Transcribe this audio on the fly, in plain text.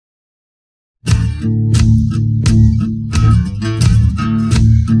Good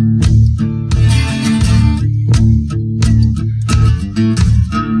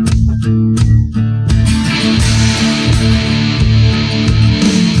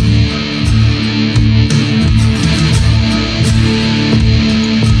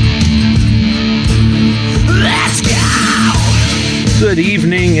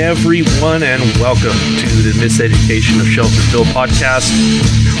evening, everyone, and welcome to the Miseducation of Sheltered Bill podcast.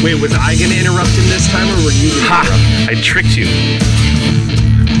 Wait, was I going to interrupt him this time, or were you going to interrupt? I tricked you.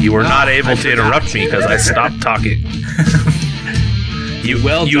 You were not able to interrupt me because I stopped talking. You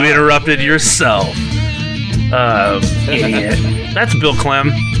interrupted yourself. Idiot. That's Bill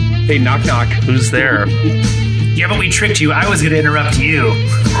Clem. Hey, knock knock. Who's there? Yeah, but we tricked you. I was going to interrupt you.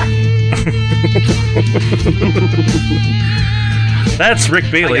 That's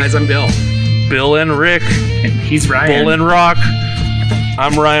Rick Bailey. Hi guys, I'm Bill. Bill and Rick. And he's Ryan. Bull and Rock.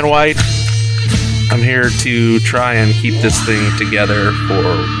 I'm Ryan White. I'm here to try and keep this thing together for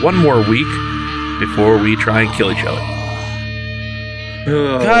one more week before we try and kill each other.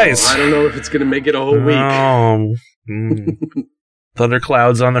 Guys. I don't know if it's going to make it a whole week.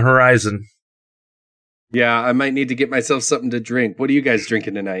 Thunderclouds on the horizon. Yeah, I might need to get myself something to drink. What are you guys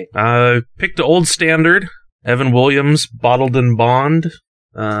drinking tonight? Picked the old standard. Evan Williams, Bottled and Bond.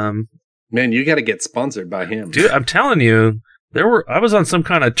 Man, you got to get sponsored by him. Dude, I'm telling you, I was on some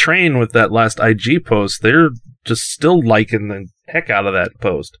kind of train with that last IG post. They're just still liking the heck out of that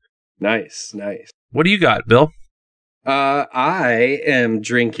post. Nice. What do you got, Bill? I am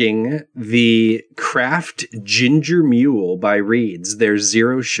drinking the Craft Ginger Mule by Reed's. Their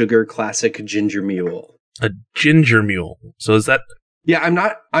zero sugar classic ginger mule. A ginger mule. So is that...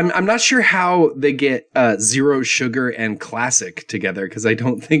 Yeah, I'm not sure how they get zero sugar and classic together, because I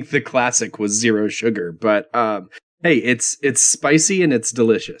don't think the classic was zero sugar. But hey, it's spicy and it's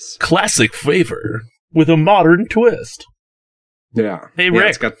delicious. Classic flavor with a modern twist. Yeah. Hey, Rick.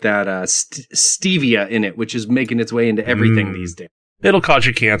 It's got that stevia in it, which is making its way into everything these days. It'll cause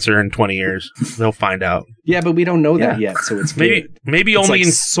you cancer in 20 years. They'll find out. Yeah, but we don't know that yet, so it's good. Maybe it's only like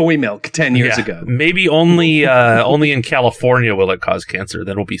in soy milk 10 years ago. Maybe only in California will it cause cancer.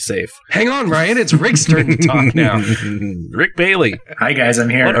 Then we'll be safe. Hang on, Ryan. It's Rick's turn to talk now. Rick Bailey. Hi, guys. I'm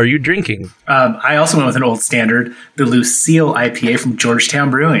here. What are you drinking? I also went with an old standard, the Lucille IPA from Georgetown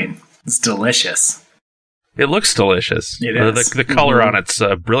Brewing. It's delicious. It looks delicious. It is. The color on it's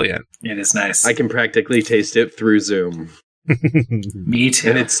brilliant. It is nice. I can practically taste it through Zoom. Me too.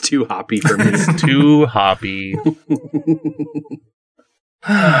 And it's too hoppy for me. It's too hoppy.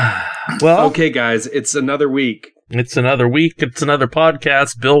 Well, okay, guys, it's another week. It's another week. It's another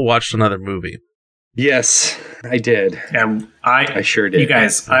podcast. Bill watched another movie. Yes, I did. And I sure did. You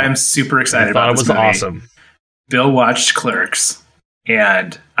guys, I am super excited about this movie. I thought it was awesome. Bill watched Clerks,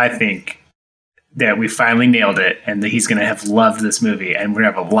 and I think that we finally nailed it, and that he's going to have loved this movie, and we're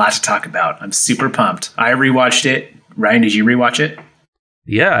going to have a lot to talk about. I'm super pumped. I rewatched it. Ryan, did you rewatch it?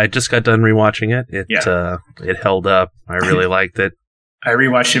 Yeah, I just got done rewatching it. It held up. I really liked it. I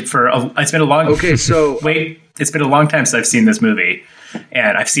rewatched it it's been a long... Okay, so... Wait, it's been a long time since I've seen this movie,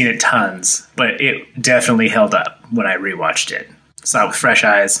 and I've seen it tons, but it definitely held up when I rewatched it. Saw it with fresh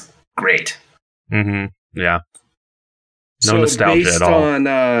eyes. Great. Mm-hmm. Yeah. No nostalgia at all. Based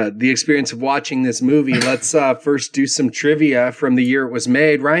on the experience of watching this movie, let's first do some trivia from the year it was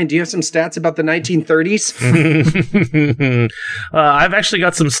made. Ryan, do you have some stats about the 1930s? I've actually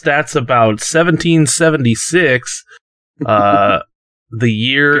got some stats about 1776, the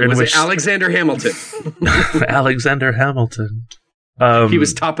year in which... Alexander Hamilton. Alexander Hamilton. He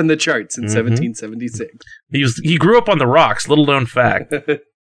was topping the charts in 1776. He grew up on the rocks, little known fact.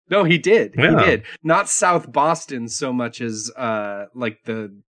 No, he did. Yeah. He did. Not South Boston so much as like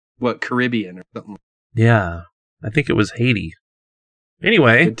Caribbean or something. Yeah, I think it was Haiti.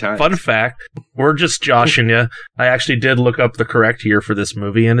 Anyway, fun fact, we're just joshing you. I actually did look up the correct year for this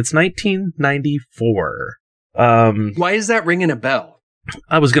movie, and it's 1994. Why is that ringing a bell?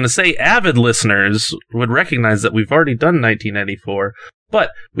 I was going to say avid listeners would recognize that we've already done 1994,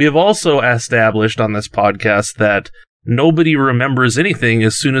 but we have also established on this podcast that nobody remembers anything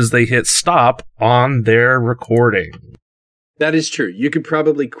as soon as they hit stop on their recording. That is true. You could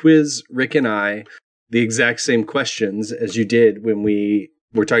probably quiz Rick and I the exact same questions as you did when we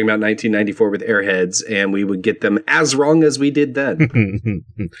were talking about 1994 with Airheads, and we would get them as wrong as we did then.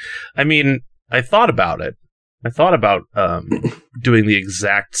 I mean, I thought about it. I thought about doing the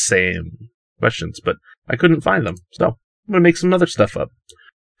exact same questions, but I couldn't find them. So I'm going to make some other stuff up.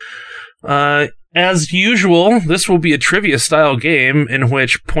 As usual, this will be a trivia-style game in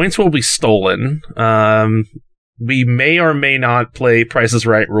which points will be stolen. We may or may not play Price is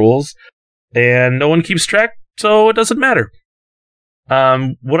Right rules. and no one keeps track, so it doesn't matter.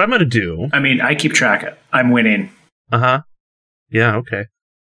 What I'm going to do... I mean, I keep track. I'm winning. Uh-huh. Yeah, okay.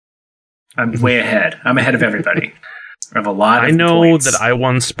 I'm way ahead. I'm ahead of everybody. I have a lot of I know points. that I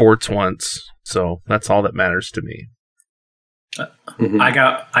won sports once, so that's all that matters to me. I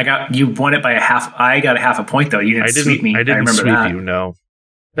got. You won it by a half. I got a half a point though. You didn't sweep me. I didn't remember sweep that. you. No,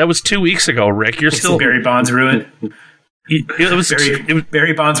 that was 2 weeks ago, Rick. You're still Barry Bonds ruined. It was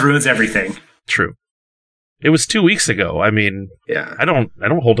Barry Bonds ruins everything. True. It was 2 weeks ago. I mean, Yeah. I don't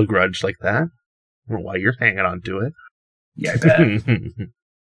hold a grudge like that. I don't know why you're hanging on to it. Yeah, I bet.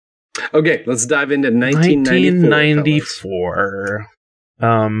 Okay, let's dive into 1994. 1994.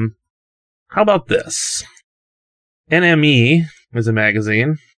 How about this? NME is a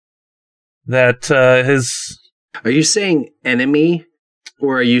magazine that has Are you saying enemy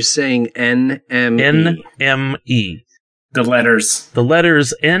or are you saying NME? NME. The letters. The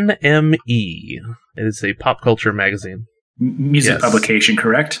letters NME. It is a pop culture magazine. Music Yes. publication,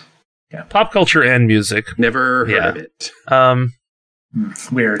 correct? Pop culture and music. Never heard Yeah. of it.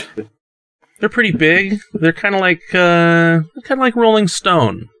 Weird. They're pretty big. They're kind of like Rolling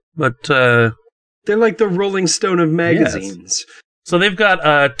Stone, but They're like the Rolling Stone of magazines. so they've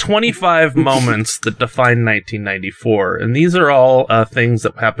got 25 moments that define 1994, and these are all things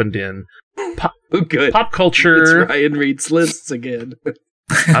that happened in Oh, good. pop It's culture. Ryan Reed's lists again.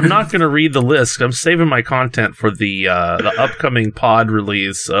 I'm not going to read the list. I'm saving my content for the upcoming pod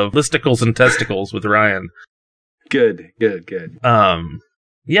release of Listicles and Testicles with Ryan. Good.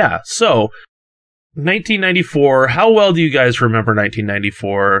 Yeah, so 1994. How well do you guys remember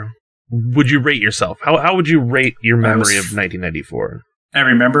 1994? Would you rate yourself? How would you rate your memory of 1994? I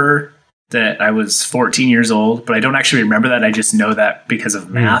remember that I was 14 years old, but I don't actually remember that. I just know that because of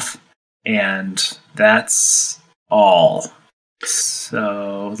math, and that's all.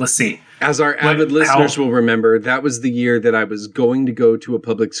 So let's see. As our avid listeners will remember, that was the year that I was going to go to a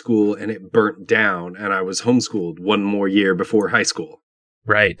public school and it burnt down, and I was homeschooled one more year before high school.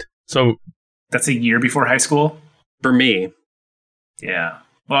 Right. So That's a year before high school? For me, Yeah.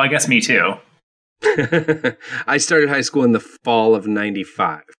 Well, I guess me too. I started high school in the fall of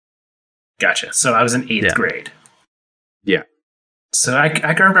 95. Gotcha. So I was in 8th Yeah. grade. Yeah. So I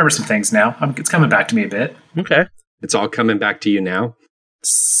can remember some things now. It's coming back to me a bit. okay. It's all coming back to you now.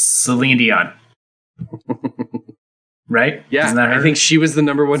 Celine Dion. Right? Yeah, Isn't that her? I think she was the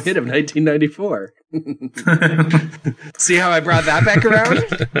number one hit of 1994. See how I brought that back around?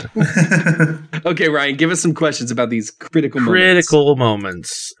 Okay, Ryan, give us some questions about these critical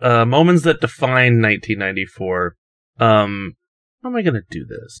moments. Moments that define 1994. How am I going to do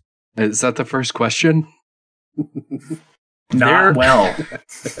this? Is that the first question? Not well.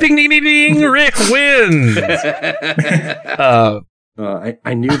 Ding, ding, ding, ding! Rick wins!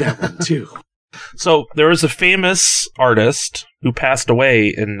 I knew that one too. So there was a famous artist who passed away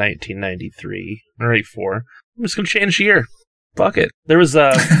in 1993 or 94. I'm just going to change the year. Fuck it. There was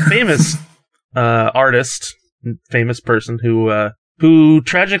a famous artist, famous person who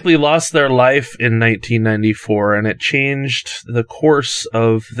tragically lost their life in 1994, and it changed the course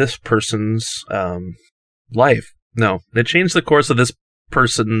of this person's life. No, it changed the course of this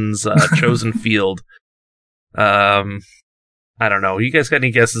person's chosen field. I don't know. You guys got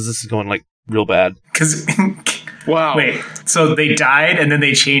any guesses? This is going like real bad. Because Wow. wait, so they died and then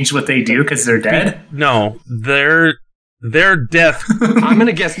they changed what they do because they're dead? No, their death. I'm going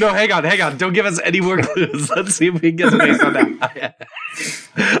to guess. No, hang on. Don't give us any more clues. Let's see if we can guess based on that.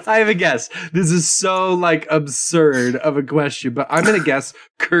 I have a guess. This is so like absurd of a question, but I'm going to guess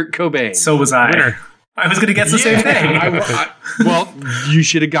Kurt Cobain. So was I. Winner. I was going to guess the same thing. Well, you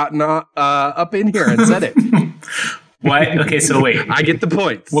should have gotten up in here and said it. What? Okay, so wait. I get the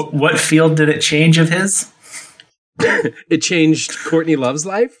points. What field did it change of his? It changed Courtney Love's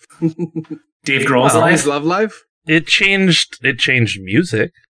life. Dave Grohl's life? His love life. It changed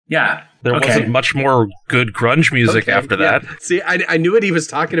music. Yeah. There Okay. wasn't much more good grunge music Okay, after yeah. that. See, I knew what he was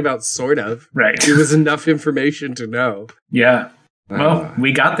talking about, sort of. Right. It was enough information to know. Yeah. Well,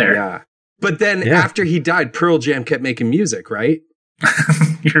 we got there. Yeah. But then Yeah. after he died, Pearl Jam kept making music, right?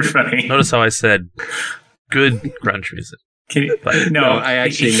 You're funny. Notice how I said good grunge music. Can you, No, I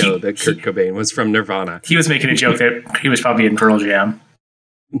actually know that Kurt Cobain was from Nirvana. He was making a joke that he was probably in Pearl Jam.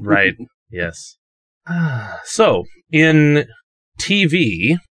 Right. Yes. So, in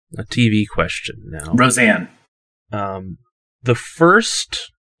TV, a TV question now. Roseanne. The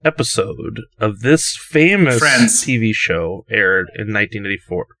first episode of this famous Friends. TV show aired in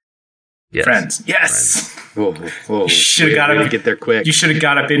 1984. Yes. Friends. Yes. Oh, You should've got way him. to get there quick. You should have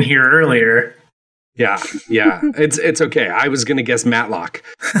got up in here earlier. Yeah. It's okay. I was gonna guess Matlock.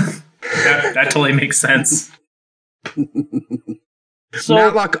 That totally makes sense. So,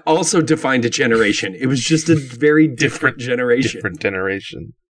 Matlock also defined a generation. It was just a very different generation. different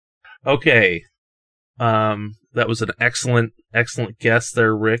generation. Okay. That was an excellent guess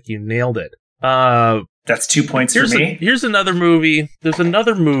there, Rick. You nailed it. That's 2 points for me. Here's another movie. There's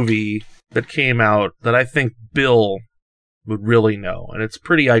another movie that came out that I think Bill would really know, and it's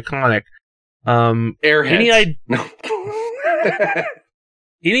pretty iconic. Airheads.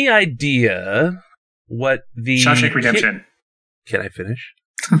 Any idea what the Shawshank Redemption. Can I finish?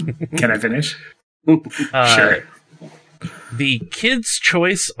 Can I finish? Sure. Sure. The Kids'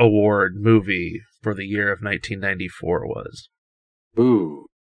 Choice Award movie for the year of 1994 was? Ooh.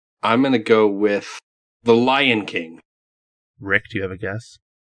 I'm going to go with The Lion King. Rick, do you have a guess?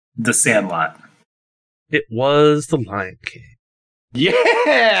 The Sandlot. It was The Lion King.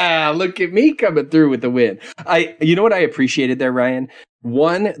 Yeah, look at me coming through with the win. You know what I appreciated there, Ryan?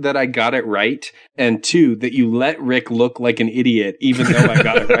 One, that I got it right, and two, that you let Rick look like an idiot, even though I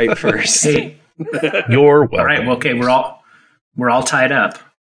got it right first. Hey, You're welcome. all right. Well, okay, we're all tied up.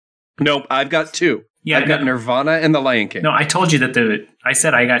 Nope, I've got two. Yeah, I've got Nirvana and The Lion King. No, I told you that I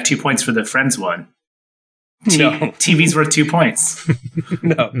said I got 2 points for the Friends one. No. TV's worth 2 points.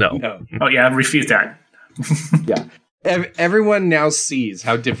 No. Oh yeah, I refuse that. Yeah. Everyone now sees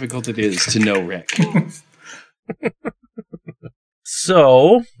how difficult it is to know Rick.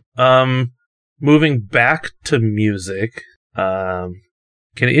 So, moving back to music, can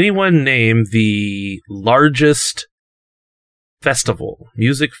anyone name the largest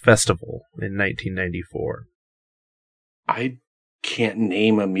music festival in 1994? I can't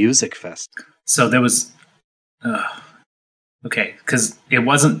name a music fest. So there was, okay, because there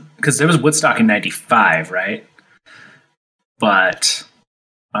was Woodstock in '95, right? But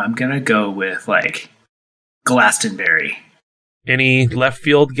I'm gonna go with like Glastonbury. Any left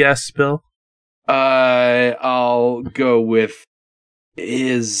field guess, Bill? I'll go with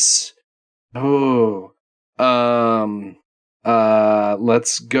let's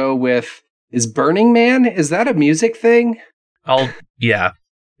go with, is Burning Man? Is that a music thing? Yeah,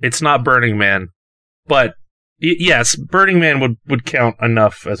 it's not Burning Man, but yes, Burning Man would count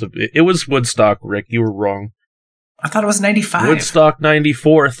enough it was Woodstock, Rick, you were wrong. I thought it was '95. Woodstock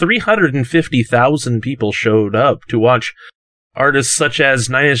 94, 350,000 people showed up to watch artists such as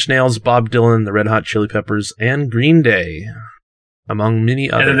Nine Inch Nails, Bob Dylan, the Red Hot Chili Peppers, and Green Day, among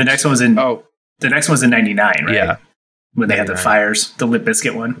many others. And then the next one was in '99, right? Yeah. When they had the 99. fires, the Limp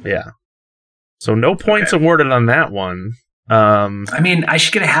Bizkit one. Yeah. So no points awarded on that one. I mean, I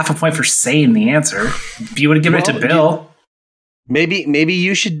should get a half a point for saying the answer. If you would have given it to Bill. Maybe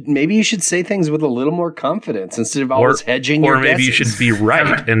you should say things with a little more confidence instead of always hedging your Or maybe you guesses. should be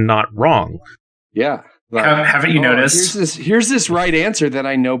right and not wrong. Yeah. Like, Haven't you noticed? Here's this right answer that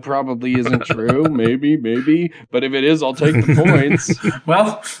I know probably isn't true. maybe. But if it is, I'll take the points.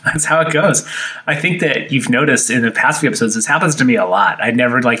 Well, that's how it goes. I think that you've noticed in the past few episodes, this happens to me a lot. I'd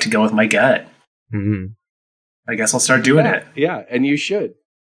never like to go with my gut. Mm-hmm. I guess I'll start doing it. Yeah, and you should.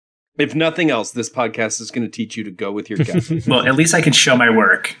 If nothing else, this podcast is going to teach you to go with your gut. Well, at least I can show my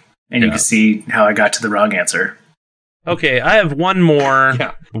work, and you can see how I got to the wrong answer. Okay, I have one more.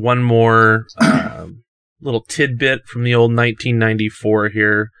 Yeah. One more little tidbit from the old 1994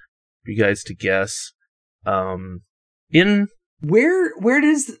 here for you guys to guess. Where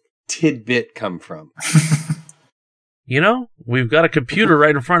does tidbit come from? We've got a computer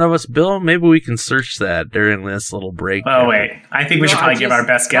right in front of us, Bill. Maybe we can search that during this little break. Oh, wait. I think we should probably give our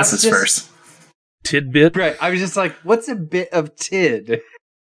best guesses first. Tidbit? Right. I was just like, what's a bit of tid?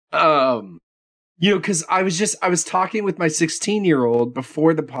 Because I was talking with my 16-year-old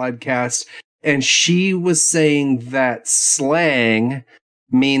before the podcast, and she was saying that slang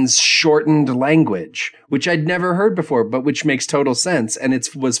means shortened language, which I'd never heard before, but which makes total sense. And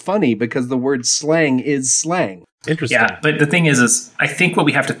it was funny because the word slang is slang. Interesting. Yeah, but the thing is I think what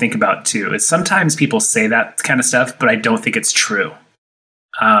we have to think about too is sometimes people say that kind of stuff, but I don't think it's true.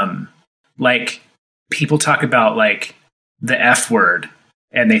 Like people talk about like the F word,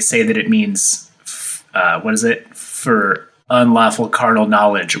 and they say that it means what is it, for unlawful carnal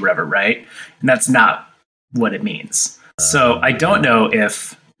knowledge or whatever, right? And that's not what it means. So I don't know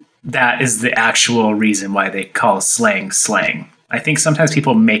if that is the actual reason why they call slang. I think sometimes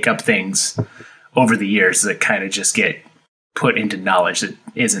people make up things over the years that kind of just get put into knowledge that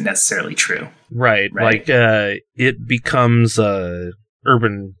isn't necessarily true. Right. Like it becomes a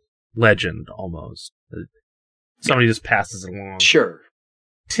urban legend almost. Somebody just passes it along. Sure.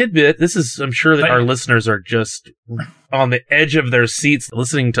 Tidbit, I'm sure that our listeners are just on the edge of their seats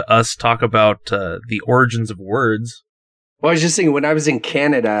listening to us talk about the origins of words. Well, I was just thinking, when I was in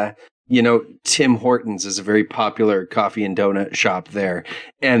Canada, Tim Hortons is a very popular coffee and donut shop there,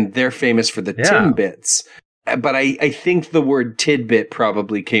 and they're famous for the Timbits. But I think the word tidbit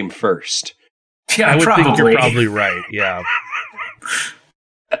probably came first. Yeah, I would probably. think you're probably right. Yeah.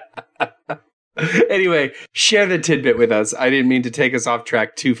 Anyway, share the tidbit with us. I didn't mean to take us off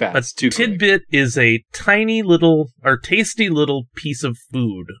track too fast. A tidbit is a tiny little or tasty little piece of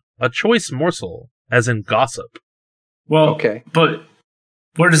food, a choice morsel, as in gossip. Well, okay, but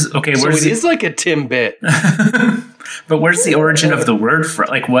where's it is like a Timbit. But where's the origin of the word for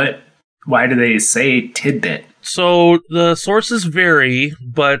like what? Why do they say tidbit? So the sources vary,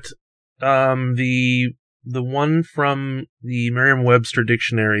 but the one from the Merriam-Webster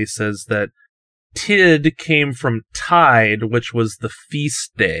dictionary says that tid came from tide, which was the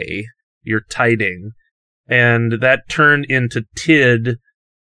feast day, your tiding, and that turned into tid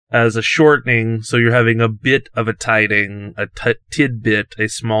as a shortening, so you're having a bit of a tiding, a tidbit, a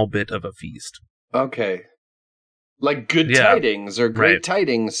small bit of a feast. Okay. Like good tidings or great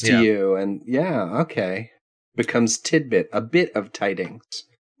tidings to you, and okay. Becomes tidbit, a bit of tidings.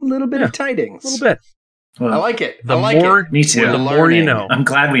 A little bit of tidings. A little bit. Well, I like it. Me too. The more you know. I'm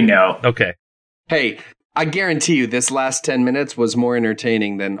glad we know. Okay. Hey, I guarantee you this last 10 minutes was more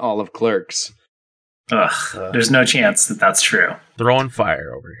entertaining than all of Clerks. There's no chance that that's true. Throwing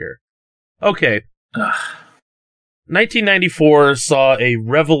fire over here. Okay. 1994 saw a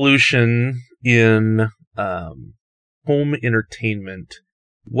revolution in home entertainment.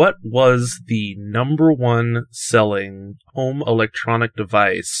 What was the number one selling home electronic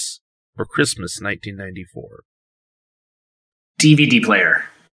device for Christmas 1994? DVD player.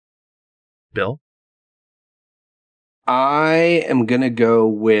 Bill? I am going to go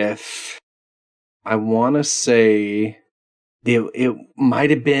with, I want to say, it might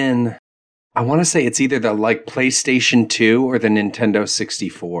have been, I want to say it's either the PlayStation 2 or the Nintendo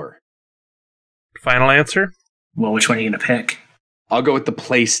 64. Final answer? Well, which one are you going to pick? I'll go with the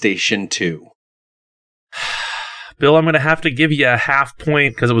PlayStation 2. Bill, I'm going to have to give you a half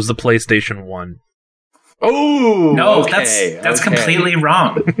point because it was the PlayStation 1. Oh no! Okay, that's completely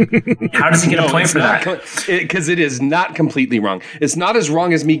wrong. How does he get a point for that? Because it is not completely wrong. It's not as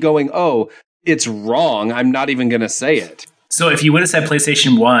wrong as me going, "Oh, it's wrong." I'm not even going to say it. So if you would have said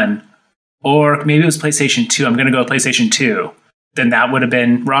PlayStation 1, or maybe it was PlayStation 2, I'm going to go with PlayStation 2. Then that would have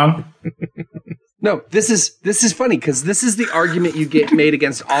been wrong. No, this is funny because this is the argument you get made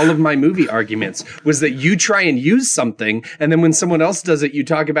against all of my movie arguments, was that you try and use something, and then when someone else does it, you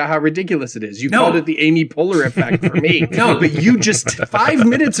talk about how ridiculous it is. You called it the Amy Poehler effect for me. No, but you just 5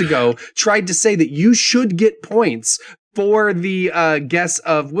 minutes ago tried to say that you should get points for the guess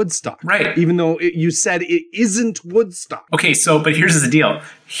of Woodstock. Right. Even though you said it isn't Woodstock. Okay, but here's the deal.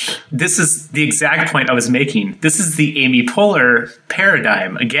 This is the exact point I was making. This is the Amy Poehler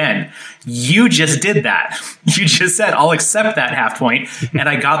paradigm again. You just did that. You just said, I'll accept that half point, and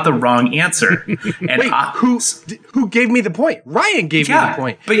I got the wrong answer. And wait, who gave me the point? Ryan gave me the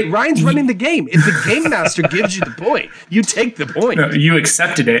point. But Ryan's running the game. If the game master gives you the point, you take the point. No, you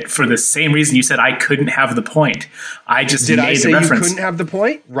accepted it for the same reason you said I couldn't have the point. I just did. Made I say the reference. You couldn't have the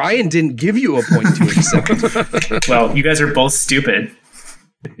point? Ryan didn't give you a point to accept. Well, you guys are both stupid.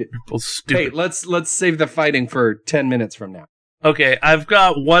 Both stupid. Hey, let's save the fighting for 10 minutes from now. Okay, I've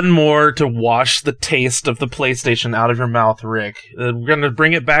got one more to wash the taste of the PlayStation out of your mouth, Rick. We're going to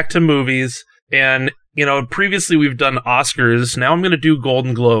bring it back to movies. And, previously we've done Oscars. Now I'm going to do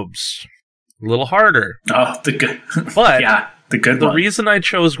Golden Globes. A little harder. Oh, the good. But yeah, the good one. The reason I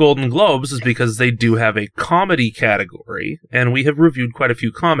chose Golden Globes is because they do have a comedy category. And we have reviewed quite a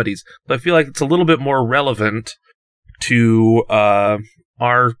few comedies. But I feel like it's a little bit more relevant to our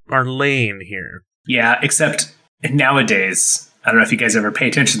lane here. Yeah, except nowadays, I don't know if you guys ever pay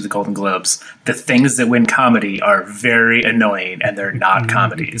attention to the Golden Globes. The things that win comedy are very annoying, and they're not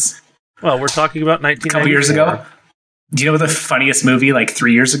comedies. Well, we're talking about 1994. A couple years ago. Do you know what the funniest movie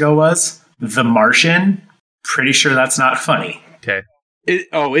 3 years ago was? The Martian. Pretty sure that's not funny. Okay.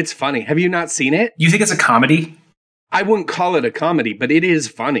 It's funny. Have you not seen it? You think it's a comedy? I wouldn't call it a comedy, but it is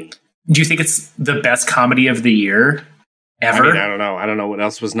funny. Do you think it's the best comedy of the year? Ever? I don't know. I don't know what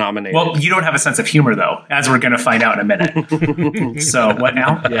else was nominated. Well, you don't have a sense of humor, though, as we're going to find out in a minute. So, what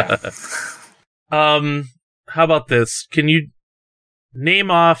now? Yeah. How about this? Can you name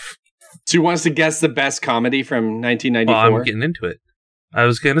off... So you want us to guess the best comedy from 1994? Well, I'm getting into it. I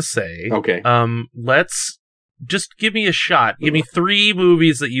was going to say... Okay. Let's... Just give me a shot. Give me 3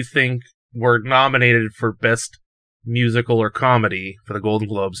 movies that you think were nominated for best musical or comedy for the Golden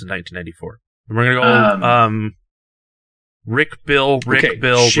Globes in 1994. And we're going to go... Rick, Bill, Rick, okay,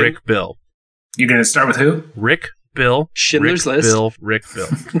 Bill, Rick, Bill. You're going to start with who? Rick, Bill. Schindler's Rick, List. Bill. Rick. Bill.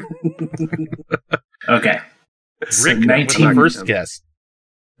 Okay. So Rick. What's the first guess?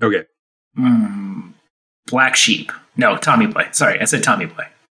 Okay. Black Sheep. No, Tommy Boy. Sorry, I said Tommy Boy.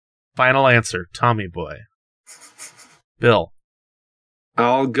 Final answer. Tommy Boy. Bill.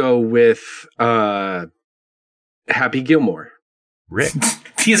 I'll go with Happy Gilmore. Rick.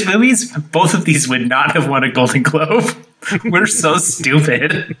 These movies, both of these would not have won a Golden Globe. We're so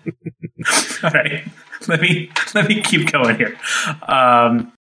stupid. All right, let me keep going here.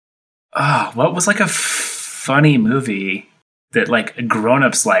 What was like a funny movie that like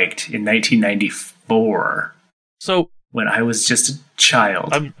grown-ups liked in 1994? So when I was just a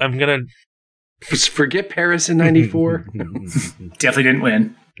child, I'm gonna forget Paris in '94. Definitely didn't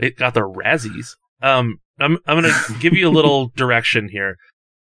win. It got the Razzies. I'm gonna give you a little direction here.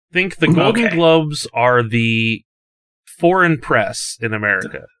 Think the Golden Globes are the foreign press in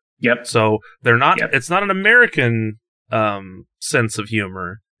America. Yep. So they're not. Yep. It's not an American sense of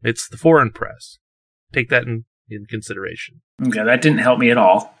humor. It's the foreign press. Take that in consideration. Okay, that didn't help me at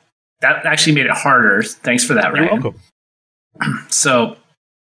all. That actually made it harder. Thanks for that, Ryan. You're welcome. So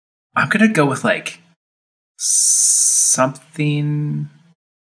I'm gonna go with like something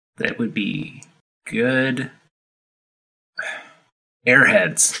that would be good.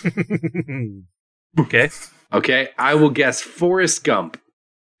 Airheads. Okay. Okay, I will guess Forrest Gump.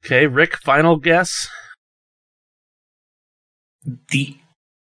 Okay, Rick, final guess? The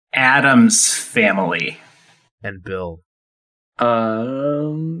Addams Family. And Bill.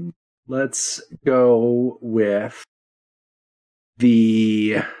 Let's go with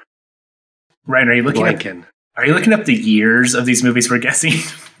the Ryan, are you looking Blanken. Are you looking up the years of these movies we're guessing?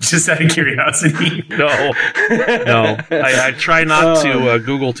 Just out of curiosity. No. I try not to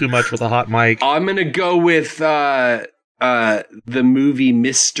Google too much with a hot mic. I'm going to go with the movie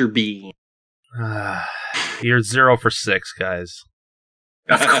Mr. Bean. You're 0 for 6, guys.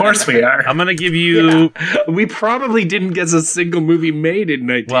 Of course we are. I'm going to give you... Yeah. We probably didn't guess a single movie made in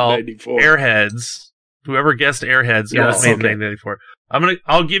 1994. Well, Airheads. Whoever guessed Airheads, it was made in 1994.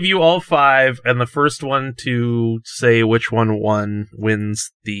 I'll give you all 5, and the first one to say which one won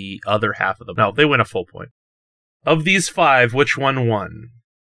wins the other half of them. No, they win a full point. Of these 5, which one won?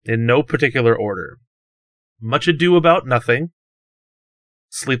 In no particular order. Much Ado About Nothing,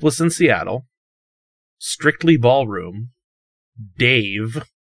 Sleepless in Seattle, Strictly Ballroom, Dave,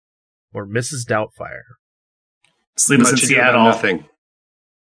 or Mrs. Doubtfire. Sleepless in Seattle. Nothing.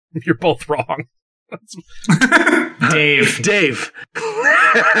 You're both wrong. Dave.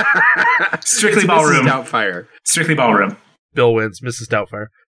 Strictly Ballroom. Mrs. Doubtfire. Strictly Ballroom. Bill wins. Mrs. Doubtfire.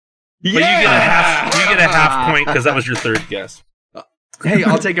 Yeah! But you get a half point because that was your third guess. Hey,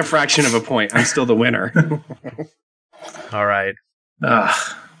 I'll take a fraction of a point. I'm still the winner. All right.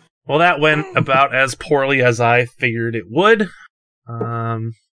 Ugh. Well, that went about as poorly as I figured it would.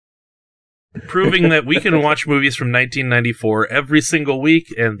 Proving that we can watch movies from 1994 every single week,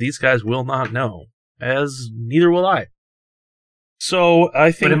 and these guys will not know, as neither will I. So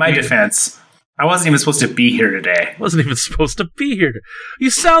I think. But in my defense, I wasn't even supposed to be here today. Wasn't even supposed to be here. You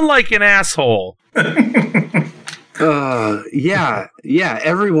sound like an asshole. Yeah.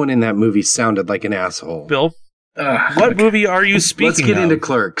 Everyone in that movie sounded like an asshole. Bill, what movie are you speaking of? Let's get into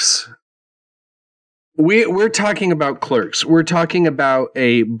Clerks. We're talking about Clerks. We're talking about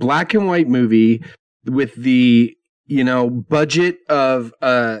a black and white movie with the, budget of,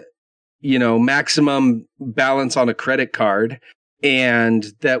 maximum balance on a credit card. And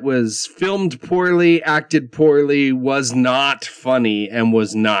that was filmed poorly, acted poorly, was not funny, and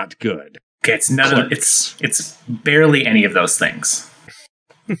was not good. Okay, it's barely any of those things.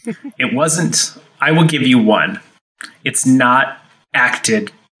 It wasn't. I will give you one. It's not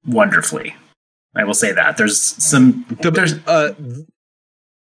acted wonderfully. I will say that.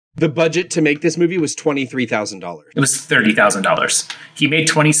 The budget to make this movie was $23,000. It was $30,000. He made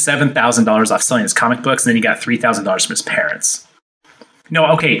 $27,000 off selling his comic books, and then he got $3,000 from his parents. No,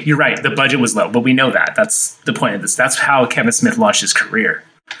 okay, you're right. The budget was low, but we know that. That's the point of this. That's how Kevin Smith launched his career,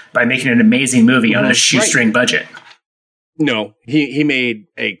 by making an amazing movie on a shoestring budget. No, he made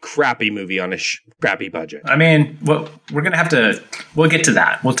a crappy movie on a crappy budget. I mean, we'll get to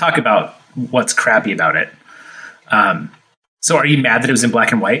that. We'll talk about what's crappy about it. So are you mad that it was in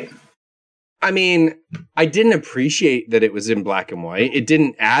black and white? I mean, I didn't appreciate that it was in black and white. It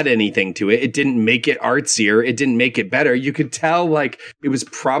didn't add anything to it. It didn't make it artsier. It didn't make it better. You could tell, it was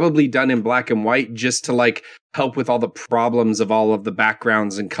probably done in black and white just to, help with all the problems of all of the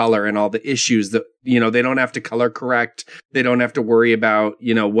backgrounds and color and all the issues that, they don't have to color correct. They don't have to worry about,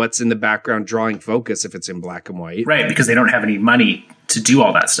 what's in the background drawing focus if it's in black and white. Right, because they don't have any money to do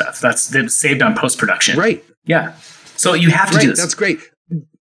all that stuff. That's saved on post-production. Right. Yeah. So you have to do this. That's great.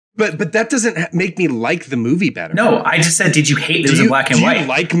 But that doesn't make me like the movie better. No, I just said, did you hate it was in black and white?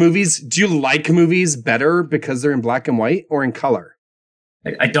 Do you like movies better because they're in black and white or in color?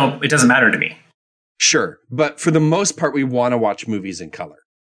 I don't. It doesn't matter to me. Sure, but for the most part, we want to watch movies in color.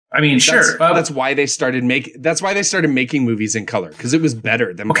 I mean, sure. That's why they started making movies in color, because it was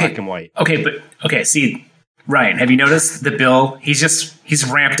better than black and white. Okay. See, Ryan, have you noticed the Bill? He's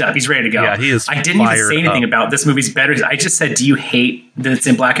ramped up. He's ready to go. Yeah, he is. I didn't even say anything about this movie's better. I just said, do you hate that it's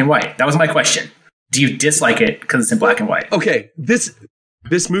in black and white? That was my question. Do you dislike it because it's in black and white? Okay, this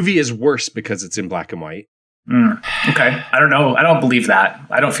movie is worse because it's in black and white. Okay, I don't know. I don't believe that.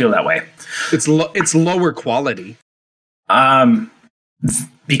 I don't feel that way. It's lower quality.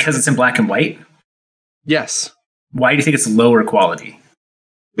 Because it's in black and white? Yes. Why do you think it's lower quality?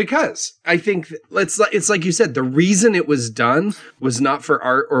 Because I think it's like you said, the reason it was done was not for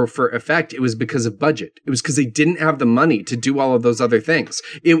art or for effect. It was because of budget. It was because they didn't have the money to do all of those other things.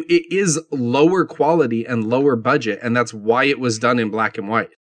 It is lower quality and lower budget, and that's why it was done in black and white.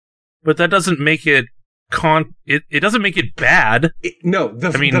 But that doesn't make it it doesn't make it bad.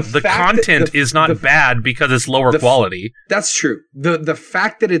 The content is not bad because it's lower quality. That's true. The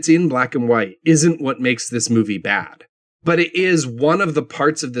fact that it's in black and white isn't what makes this movie bad. But it is one of the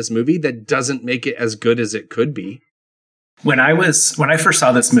parts of this movie that doesn't make it as good as it could be. When I first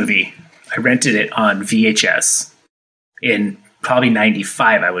saw this movie, I rented it on VHS in probably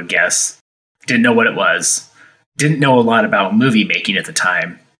 95, I would guess. Didn't know what it was. Didn't know a lot about movie making at the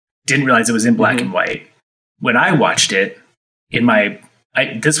time. Didn't realize it was in black and white. When I watched it,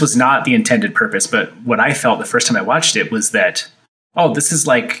 this was not the intended purpose, but what I felt the first time I watched it was that, this is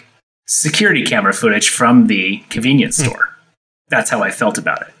like security camera footage from the convenience store. That's how I felt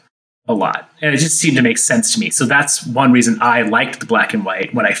about it a lot. And it just seemed to make sense to me. So that's one reason I liked the black and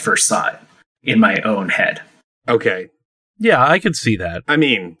white when I first saw it in my own head. Okay. Yeah, I could see that. I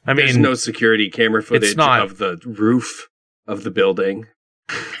mean, there's no security camera footage of the roof of the building.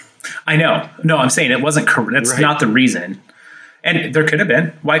 I know. No, I'm saying it wasn't correct. That's not the reason. And there could have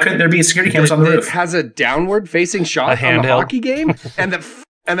been. Why couldn't there be security cameras on the roof? It has a downward facing shot on the hockey game and that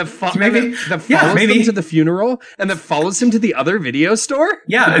follows him to the funeral and that follows him to the other video store?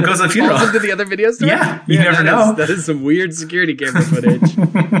 Yeah, it goes to the funeral. Follows him to the other video store? Yeah, you never know. That is some weird security camera footage.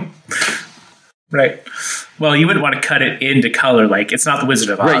 Right. Well, you wouldn't want to cut it into color. Like, it's not the Wizard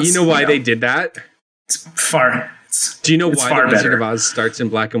of Oz. Right, you know why they did that? It's far... Do you know why the Wizard of Oz starts in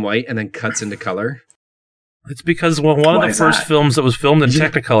black and white and then cuts into color? It's because one of the first films that was filmed in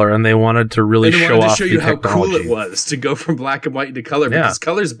Technicolor, and they wanted to really show off the technology. How cool it was to go from black and white into color, because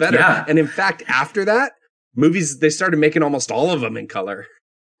color's better. Yeah. And in fact, after that, movies, they started making almost all of them in color.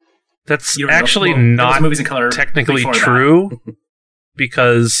 That's actually not movies in color technically true,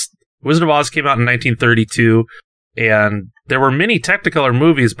 because Wizard of Oz came out in 1932, and there were many Technicolor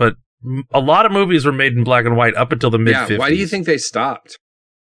movies, but a lot of movies were made in black and white up until the mid-50s. Why do you think they stopped?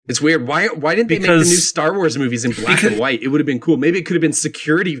 It's weird. Why didn't they make the new Star Wars movies in black and white? It would have been cool. Maybe it could have been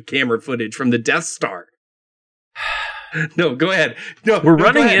security camera footage from the Death Star. No, go ahead. We're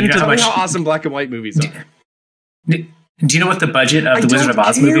running into Tell me how awesome black and white movies are. Do you know what the budget of the Wizard of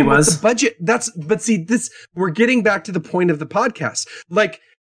Oz movie was? The budget. But see, we're getting back to the point of the podcast. Like,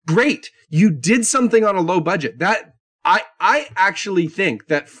 great, you did something on a low budget. I actually think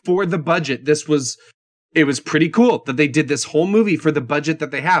that for the budget, it was pretty cool that they did this whole movie for the budget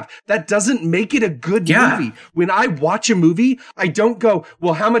that they have. That doesn't make it a good movie. When I watch a movie, I don't go,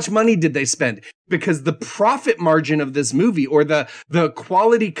 well, how much money did they spend? Because the profit margin of this movie or the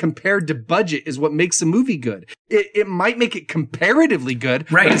quality compared to budget is what makes a movie good. It might make it comparatively good,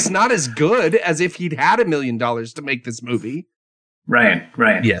 but it's not as good as if he'd had $1 million to make this movie.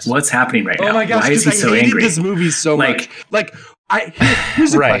 Ryan. Yes. What's happening right now? Oh my gosh, why is he so angry? This movie so much.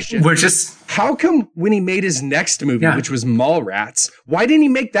 Here's a question. How come when he made his next movie, which was Mallrats, why didn't he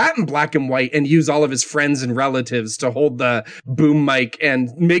make that in black and white and use all of his friends and relatives to hold the boom mic and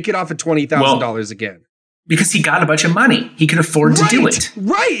make it off at $20,000 again? Because he got a bunch of money. He could afford to do it.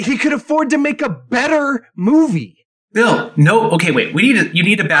 Right. He could afford to make a better movie. Bill, no. Okay, wait. You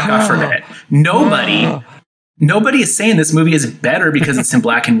need to back off for a minute. Nobody is saying this movie is better because it's in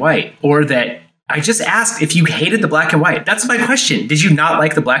black and white, or that I just asked if you hated the black and white. That's my question. Did you not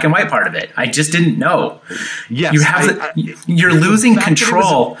like the black and white part of it? I just didn't know. Yes, you're losing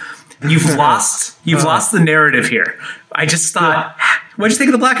control. You've lost the narrative here. I just thought, what'd you think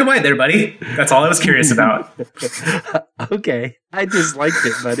of the black and white there, buddy? That's all I was curious about. Okay, I just liked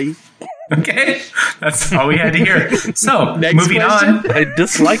it, buddy. Okay, that's all we had to hear. So, moving on. I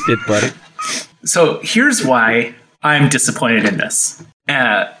disliked it, buddy. So here's why I'm disappointed in this.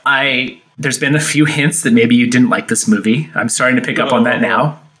 I there's been a few hints that maybe you didn't like this movie. I'm starting to pick up on that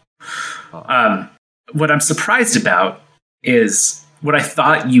now. What I'm surprised about is what I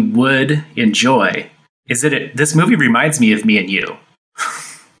thought you would enjoy is that this movie reminds me of Me and You.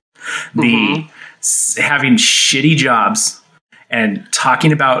 Having shitty jobs and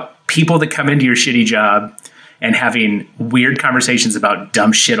talking about people that come into your shitty job and having weird conversations about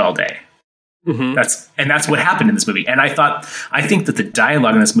dumb shit all day. That's what happened in this movie. And I think that the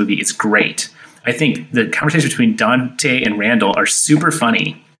dialogue in this movie is great. I think the conversations between Dante and Randall are super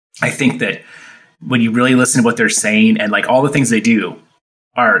funny. I think that when you really listen to what they're saying and like all the things they do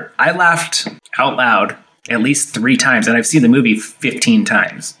I laughed out loud at least 3 times, and I've seen the movie 15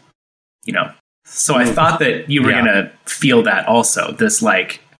 times, you know? So I thought that you were going to feel that also, this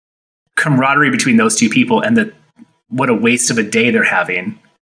like camaraderie between those two people, and what a waste of a day they're having,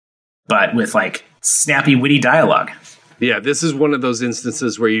 but with like snappy, witty dialogue. Yeah, this is one of those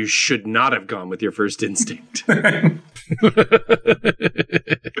instances where you should not have gone with your first instinct.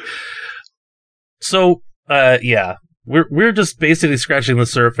 So, we're just basically scratching the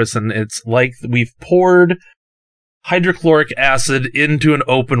surface, and it's like we've poured hydrochloric acid into an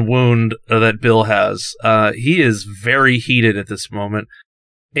open wound that Bill has. He is very heated at this moment,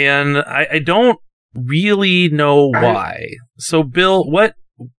 and I don't really know why. So, Bill,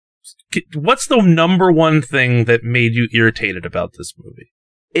 what's the number one thing that made you irritated about this movie?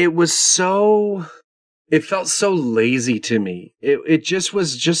 It felt so lazy to me. It just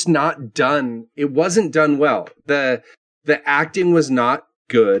was just not done. It wasn't done well. The acting was not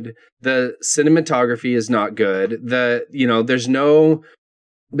good. The cinematography is not good. There's no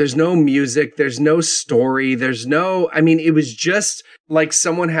music. There's no story. It was just like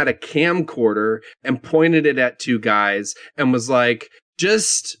someone had a camcorder and pointed it at 2 guys and was like,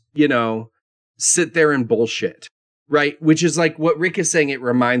 just, sit there and bullshit. Right? Which is like what Rick is saying. It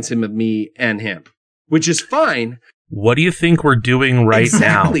reminds him of Me and Him. Which is fine. What do you think we're doing now?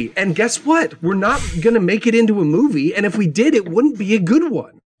 Exactly. And guess what? We're not going to make it into a movie. And if we did, it wouldn't be a good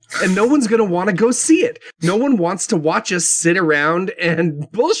one. And no one's going to want to go see it. No one wants to watch us sit around and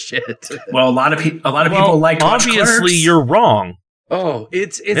bullshit. Well, a lot of people like obviously Clerks. You're wrong. Oh,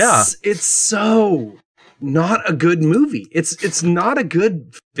 it's so not a good movie. It's not a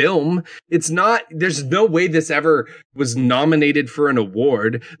good film. There's no way this ever was nominated for an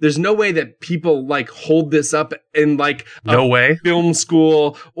award. There's no way that people like hold this up in like film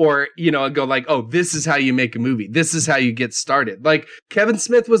school or, go like, oh, this is how you make a movie. This is how you get started. Like Kevin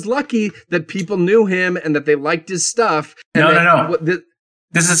Smith was lucky that people knew him and that they liked his stuff. And no.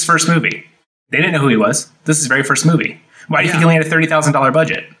 This is his first movie. They didn't know who he was. This is his very first movie. Why do you think he only had a $30,000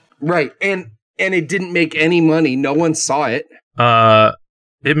 budget? Right. And it didn't make any money. No one saw it.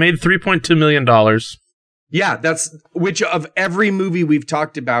 It made $3.2 million. Yeah, which of every movie we've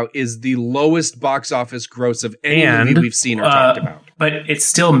talked about is the lowest box office gross of any movie we've seen or talked about. But it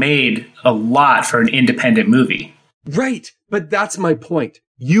still made a lot for an independent movie. Right. But that's my point.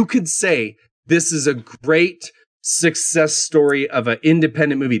 You could say this is a great success story of an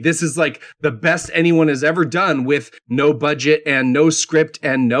independent movie. This is like the best anyone has ever done with no budget and no script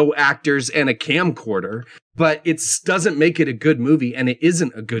and no actors and a camcorder, but it doesn't make it a good movie, and it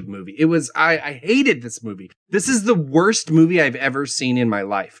isn't a good movie. I hated this movie. This is the worst movie I've ever seen in my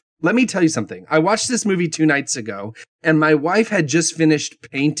life. Let me tell you something. I watched this movie 2 nights ago, and my wife had just finished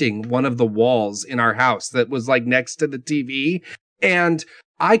painting one of the walls in our house that was like next to the TV, and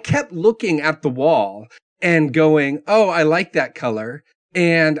I kept looking at the wall and going, oh, I like that color.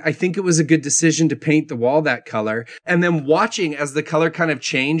 And I think it was a good decision to paint the wall that color. And then watching as the color kind of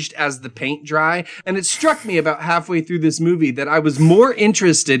changed as the paint dry. And it struck me about halfway through this movie that I was more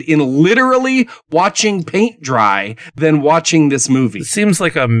interested in literally watching paint dry than watching this movie. It seems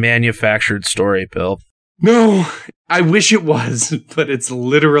like a manufactured story, Bill. No, I wish it was, but it's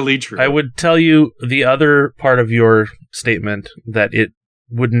literally true. I would tell you the other part of your statement, that it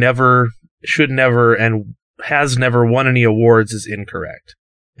would never, should never, and has never won any awards, is incorrect.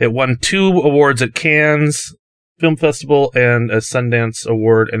 It won 2 awards at Cannes Film Festival and a Sundance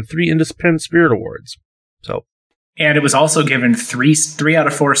Award and 3 Independent Spirit Awards. And it was also given 3 out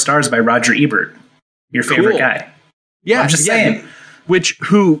of 4 stars by Roger Ebert, your favorite guy. Yeah, I'm just saying. Which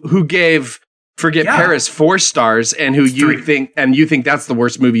who gave Forget Paris 4 stars, and you think that's the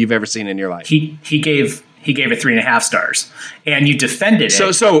worst movie you've ever seen in your life. He gave it 3.5 stars, and you defended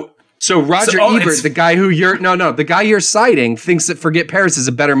it. So Roger Ebert, the guy you're citing, thinks that Forget Paris is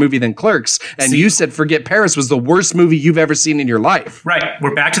a better movie than Clerks, and you said Forget Paris was the worst movie you've ever seen in your life. Right.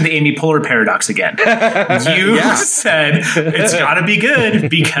 We're back to the Amy Poehler paradox again. You said it's got to be good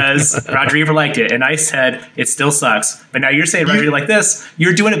because Roger Ebert liked it, and I said it still sucks. But now you're saying Roger Ebert like this.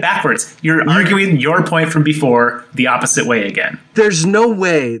 You're doing it backwards. You're arguing your point from before the opposite way again. There's no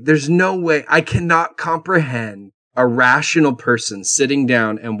way. I cannot comprehend a rational person sitting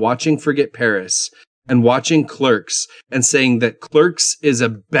down and watching Forget Paris and watching Clerks and saying that Clerks is a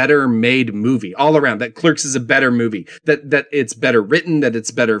better made movie all around, that Clerks is a better movie, that it's better written, that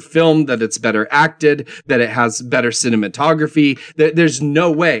it's better filmed, that it's better acted, that it has better cinematography. There's no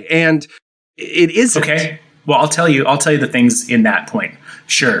way. And it isn't. Okay. Well, I'll tell you the things in that point.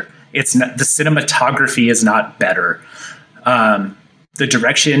 Sure. It's not, the cinematography is not better. The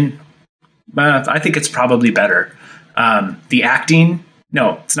direction, I think it's probably better. The acting,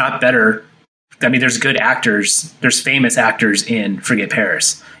 no, it's not better. I mean, there's good actors. There's famous actors in Forget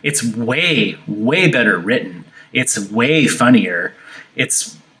Paris. It's way, way better written. It's way funnier.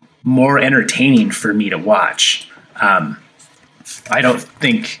 It's more entertaining for me to watch. I don't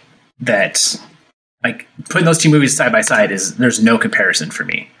think that like putting those two movies side by side there's no comparison for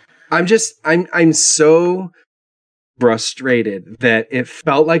me. I'm so frustrated that it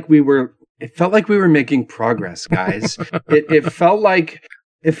felt like we were making progress, guys. It felt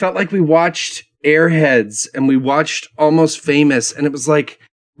like we watched Airheads and we watched Almost Famous, and it was like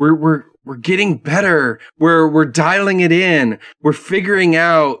we're getting better. We're dialing it in. We're figuring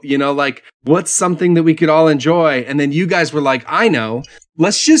out, like what's something that we could all enjoy. And then you guys were like, I know.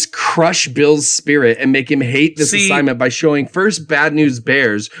 Let's just crush Bill's spirit and make him hate this assignment by showing first Bad News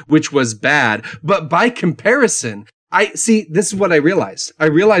Bears, which was bad, but by comparison, this is what I realized. I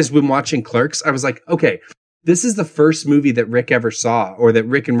realized when watching Clerks, I was like, okay, this is the first movie that Rick ever saw, or that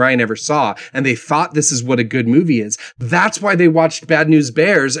Rick and Ryan ever saw, and they thought this is what a good movie is. That's why they watched Bad News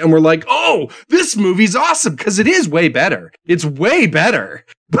Bears and were like, oh, this movie's awesome, because it is way better. It's way better.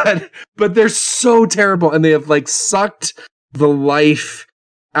 But they're so terrible, and they have like sucked the life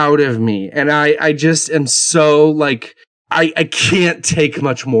out of me. And I just am so like, I can't take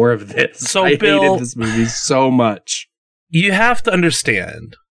much more of this. So I Bill, hated this movie so much. You have to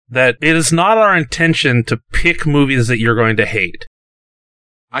understand that it is not our intention to pick movies that you're going to hate.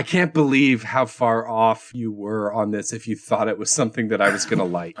 I can't believe how far off you were on this if you thought it was something that I was going to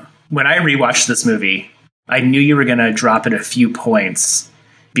like. When I rewatched this movie, I knew you were going to drop it a few points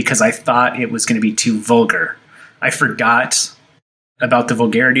because I thought it was going to be too vulgar. I forgot about the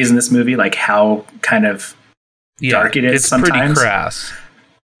vulgarities in this movie, like how kind of dark it is it's sometimes. Pretty crass.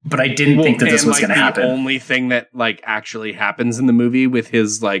 But I didn't think that this was going to happen. The only thing that like actually happens in the movie with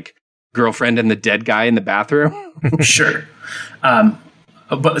his like girlfriend and the dead guy in the bathroom. Sure.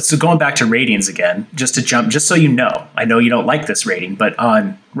 But so going back to ratings again, just so you know, I know you don't like this rating, but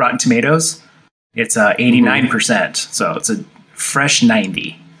on Rotten Tomatoes, it's 89%. So it's a fresh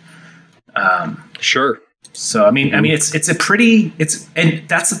 90. Sure. So, I mean, it's and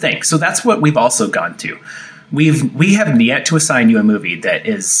that's the thing. So that's what we've also gone to. We have yet to assign you a movie that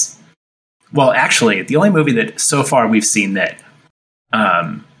is, well, actually, the only movie that so far we've seen that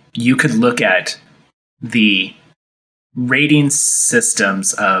you could look at the rating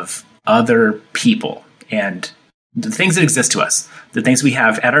systems of other people and the things that exist to us, the things we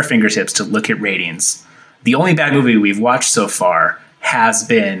have at our fingertips to look at ratings. The only bad movie we've watched so far has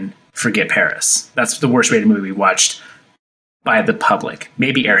been Forget Paris. That's the worst rated movie we watched by the public.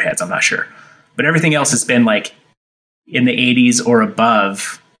 Maybe Airheads, I'm not sure. But everything else has been like in the 80s or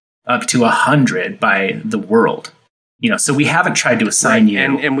above, up to 100 by the world. So we haven't tried to assign you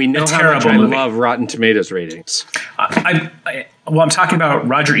and we know a terrible how much movie. I love Rotten Tomatoes ratings. I'm talking about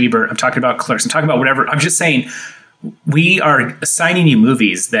Roger Ebert. I'm talking about Clerks. I'm talking about whatever. I'm just saying we are assigning you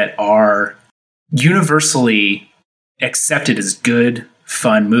movies that are universally accepted as good,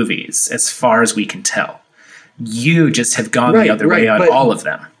 fun movies, as far as we can tell. You just have gone the other way on all of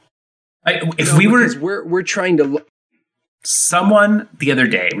them. We're trying to. Someone the other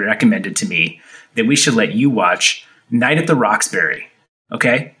day recommended to me that we should let you watch Night at the Roxbury.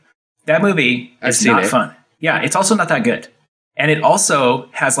 Okay, that movie is not fun. Yeah, it's also not that good, and it also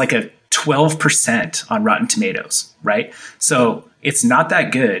has like a 12% on Rotten Tomatoes. Right, so it's not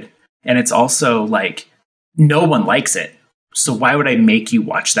that good, and it's also like no one likes it. So why would I make you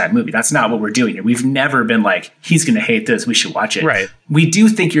watch that movie? That's not what we're doing here. We've never been like, he's going to hate this, we should watch it. Right. We do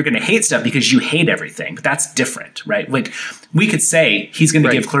think you're going to hate stuff because you hate everything. But that's different, right? Like, we could say he's going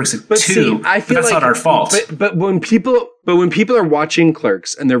to give Clerks a 2, see, I feel but that's not our fault. But when people are watching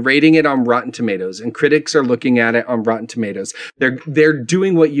Clerks and they're rating it on Rotten Tomatoes and critics are looking at it on Rotten Tomatoes, they're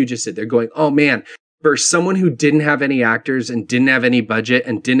doing what you just did. They're going, oh man, for someone who didn't have any actors and didn't have any budget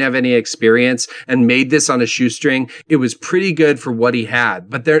and didn't have any experience and made this on a shoestring, it was pretty good for what he had.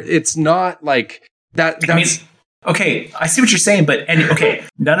 But it's not like that. Okay, I see what you're saying, but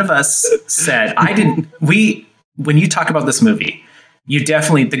none of us said when you talk about this movie, you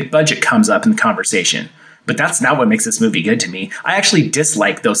definitely, the budget comes up in the conversation. But that's not what makes this movie good to me. I actually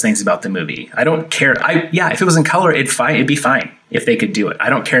dislike those things about the movie. I don't care. If it was in color, it'd be fine if they could do it. I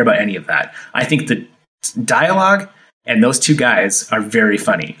don't care about any of that. I think the dialogue and those two guys are very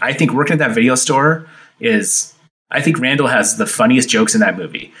funny. I think working at that video store I think Randall has the funniest jokes in that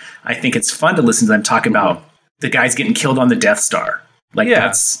movie. I think it's fun to listen to them talk about the guys getting killed on the Death Star.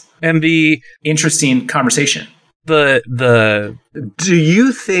 That's and the interesting conversation. Do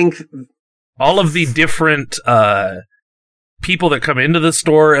you think all of the different people that come into the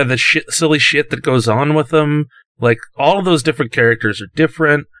store and the silly shit that goes on with them, like all of those different characters are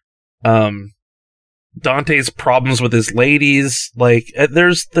different. Dante's problems with his ladies, like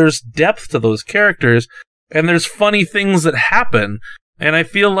there's depth to those characters, and there's funny things that happen. And I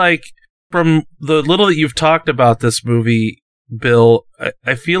feel like from the little that you've talked about this movie, Bill,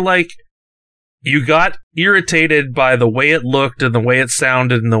 I feel like you got irritated by the way it looked and the way it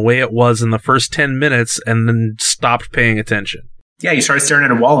sounded and the way it was in the first 10 minutes and then stopped paying attention. Yeah, you started staring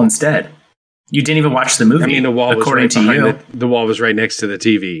at a wall instead. You didn't even watch the movie. I mean, the wall according was right behind the wall was right next to the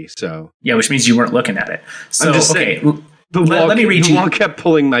TV, so. Yeah, which means you weren't looking at it. So, I'm just saying, let me read you. The wall kept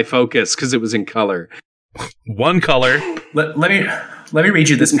pulling my focus because it was in color. One color. Let me read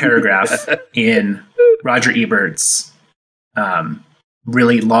you this paragraph in Roger Ebert's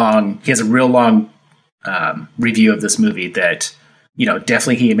really long. He has a real long review of this movie that,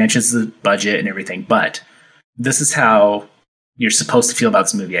 definitely he mentions the budget and everything, but this is how you're supposed to feel about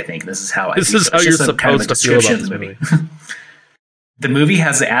this movie, I think. This is how you're supposed to feel about this movie. The movie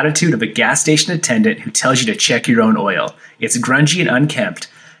has the attitude of a gas station attendant who tells you to check your own oil. It's grungy and unkempt,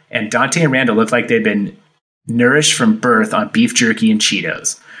 and Dante and Randall look like they've been nourished from birth on beef jerky and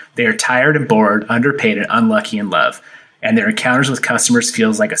Cheetos. They are tired and bored, underpaid and unlucky in love, and their encounters with customers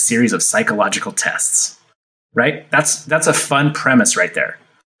feels like a series of psychological tests. Right? That's a fun premise right there.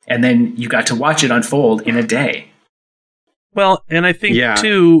 And then you got to watch it unfold in a day. Well, and I think,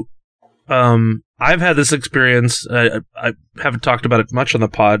 too, I've had this experience, I haven't talked about it much on the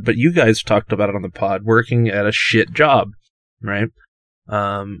pod, but you guys talked about it on the pod, working at a shit job, right?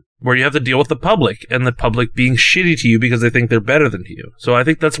 Where you have to deal with the public, and the public being shitty to you because they think they're better than you. So I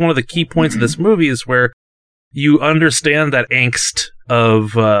think that's one of the key points of this movie is where you understand that angst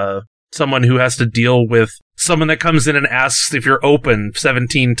of someone who has to deal with someone that comes in and asks if you're open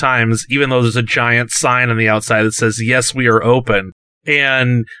 17 times, even though there's a giant sign on the outside that says, yes, we are open.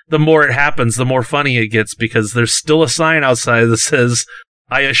 And the more it happens, the more funny it gets because there's still a sign outside that says,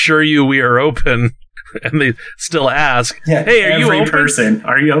 I assure you we are open. And they still ask, hey, are you open? Every person,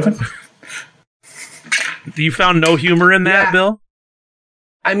 are you open? You found no humor in that, Bill?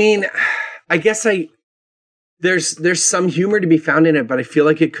 I mean, I guess there's some humor to be found in it, but I feel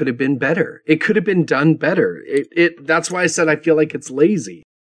like it could have been better. It could have been done better. That's why I said I feel like it's lazy.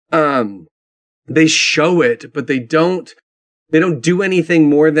 They show it, but they don't do anything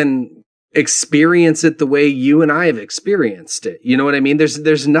more than experience it the way you and I have experienced it. You know what I mean?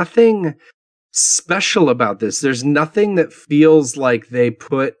 There's nothing special about this. There's nothing that feels like they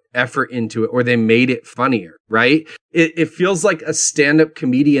put effort into it or they made it funnier, right? It feels like a stand-up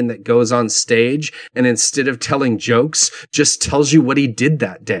comedian that goes on stage and instead of telling jokes, just tells you what he did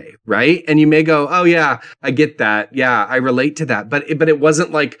that day, right? And you may go, oh yeah, I get that. Yeah, I relate to that. But it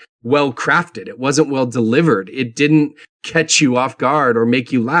wasn't like well crafted. It wasn't well delivered. It didn't catch you off guard or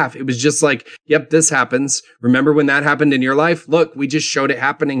make you laugh. It was just like, yep, this happens. Remember when that happened in your life? Look, we just showed it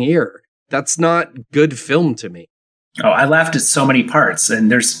happening here. That's not good film to me. Oh, I laughed at so many parts,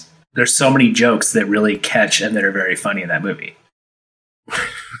 and there's so many jokes that really catch and that are very funny in that movie.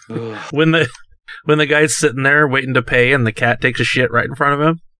 When the guy's sitting there waiting to pay and the cat takes a shit right in front of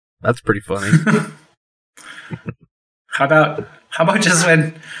him, that's pretty funny. How about just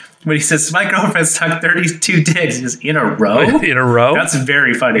when he says my girlfriend's sucked 32 dicks just in a row? In a row? That's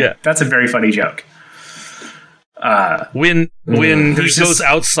very funny. Yeah. That's a very funny joke. When he goes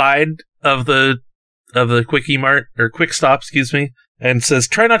outside of the Quickie Mart or Quick Stop, and says,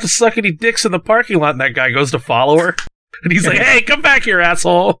 "Try not to suck any dicks in the parking lot," and that guy goes to follow her, And he's like, hey, come back here,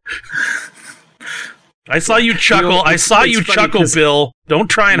 asshole. I saw you chuckle. I saw you chuckle, Bill. Don't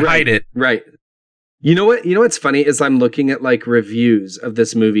try and hide it. Right. You know what's funny is I'm looking at like reviews of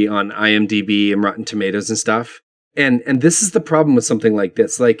this movie on IMDb and Rotten Tomatoes and stuff. And this is the problem with something like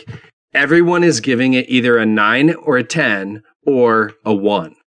this. Like everyone is giving it either a 9 or a 10 or a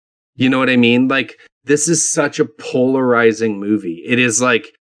 1. You know what I mean? Like this is such a polarizing movie. It is like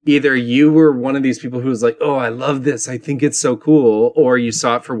either you were one of these people who was like, oh, I love this. I think it's so cool. Or you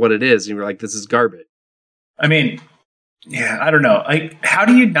saw it for what it is. And you were like, this is garbage. I mean, yeah, I don't know. Like, how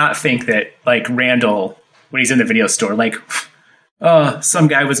do you not think that, like, Randall, when he's in the video store, like, oh, some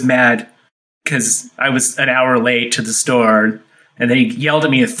guy was mad because I was an hour late to the store, and then he yelled at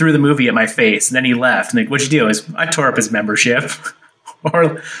me and threw the movie at my face, and then he left. And like, what'd you do? I tore up his membership.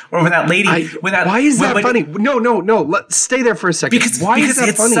 or when that lady, why is that funny? No. Stay there for a second. Why is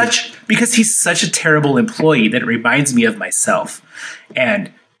that funny? Because he's such a terrible employee that it reminds me of myself.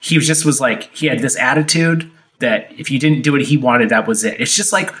 And he was like, he had this attitude that if you didn't do what he wanted, that was it. It's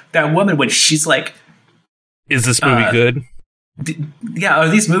just like that woman when she's like, is this movie good? Yeah, are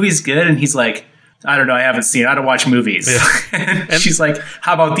these movies good? And he's like, I don't know, I haven't seen it. I don't watch movies. Yeah. And she's like,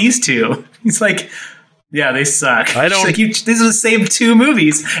 how about these two? He's like, yeah, they suck. I don't. She's like, these are the same 2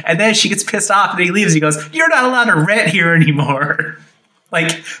 movies. And then she gets pissed off and he leaves. He goes, you're not allowed to rent here anymore.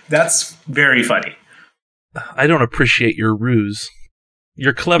 Like, that's very funny. I don't appreciate your ruse.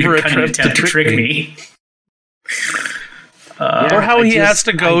 Your clever attempt to trick me. Or how he has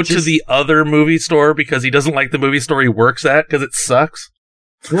to go to the other movie store because he doesn't like the movie store he works at because it sucks.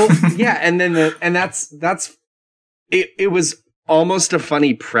 Well, yeah, and then that's it was almost a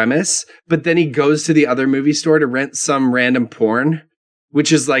funny premise, but then he goes to the other movie store to rent some random porn,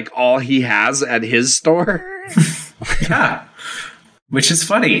 which is like all he has at his store. Yeah, which is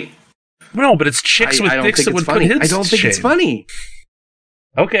funny. No, but it's chicks with dicks that would put his. I don't think it's funny.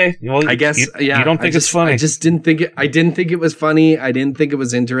 Okay, well, I guess you don't think it's funny. I just didn't think it. I didn't think it was funny. I didn't think it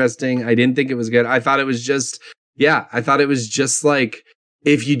was interesting. I didn't think it was good. I thought it was just like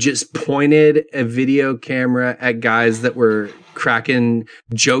if you just pointed a video camera at guys that were cracking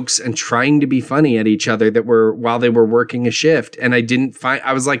jokes and trying to be funny at each other while they were working a shift. And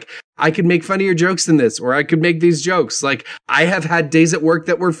I was like, I could make funnier jokes than this, or I could make these jokes. Like I have had days at work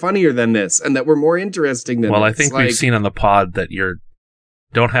that were funnier than this and that were more interesting than this. Well, I think we've seen on the pod that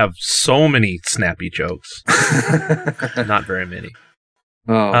don't have so many snappy jokes. Not very many.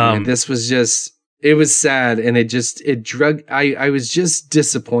 Oh, man, this was just, it was sad. And I was just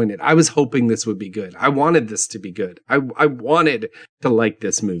disappointed. I was hoping this would be good. I wanted this to be good. I wanted to like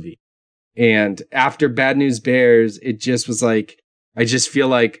this movie. And after Bad News Bears, it just was like, I just feel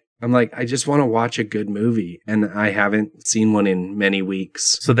like, I just want to watch a good movie. And I haven't seen one in many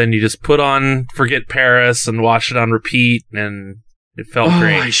weeks. So then you just put on Forget Paris and watch it on repeat and it felt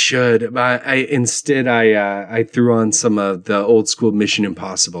great. I should. Instead I threw on some of the old school Mission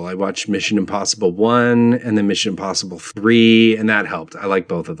Impossible. I watched Mission Impossible 1 and then Mission Impossible 3, and that helped. I like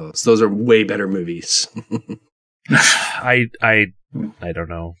both of those. Those are way better movies. I don't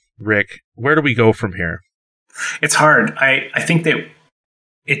know. Rick, where do we go from here? It's hard. I think that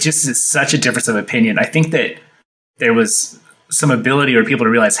it just is such a difference of opinion. I think that there was some ability for people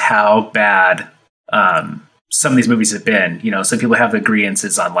to realize how bad some of these movies have been. You know, some people have the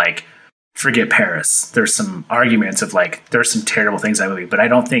agreements on like Forget Paris. There's some arguments of like there's some terrible things in that movie, but I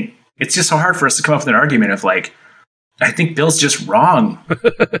don't think it's just so hard for us to come up with an argument of like I think Bill's just wrong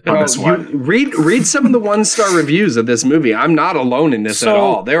on this one. Read some of the 1-star reviews of this movie. I'm not alone in this at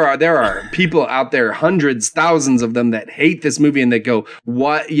all. There are people out there, hundreds, thousands of them that hate this movie and that go,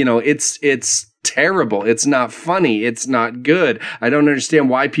 "What? You know, it's terrible. It's not funny. It's not good. I don't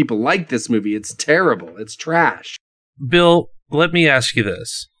understand why people like this movie. It's terrible. It's trash." Bill, let me ask you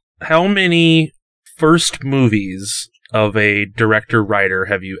this. How many first movies of a director-writer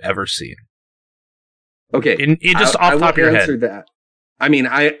have you ever seen? Okay. In just off the top of your head. That. I mean,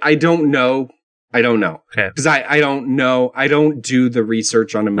 I don't know. I don't know. Okay. Because I don't know. I don't do the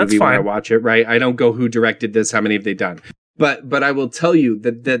research on a movie when I watch it, right? I don't go who directed this, how many have they done. But I will tell you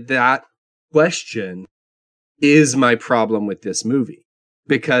that question is my problem with this movie,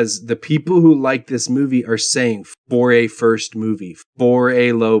 because the people who like this movie are saying for a first movie, for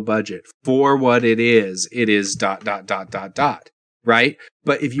a low budget, for what it is ... right?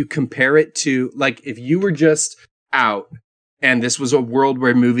 But if you compare it to, like, if you were just out and this was a world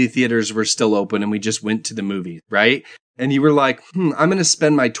where movie theaters were still open and we just went to the movie, right? And you were like, I'm going to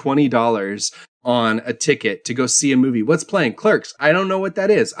spend my $20 on a ticket to go see a movie. What's playing? Clerks. I don't know what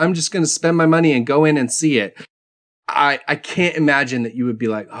that is. I'm just going to spend my money and go in and see it. I can't imagine that you would be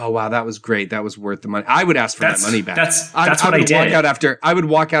like, oh wow, that was great, that was worth the money. I would ask for my money back. That's what I did. I would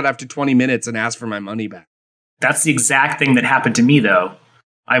walk out after 20 minutes and ask for my money back. That's the exact thing that happened to me, though.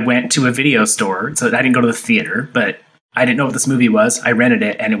 I went to a video store, so I didn't go to the theater, but I didn't know what this movie was. I rented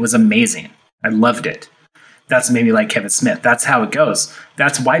it, and it was amazing. I loved it. That's made me like Kevin Smith. That's how it goes.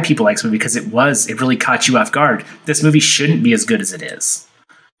 That's why people like this movie, because it really caught you off guard. This movie shouldn't be as good as it is.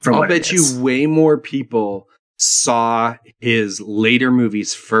 I'll bet you way more people saw his later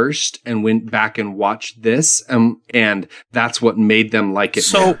movies first and went back and watched this, and that's what made them like it.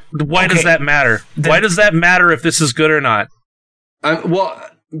 So why does that matter? Why does that matter if this is good or not?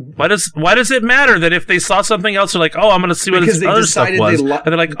 Why does it matter that if they saw something else, they're like, oh, I'm going to see what this other stuff was, and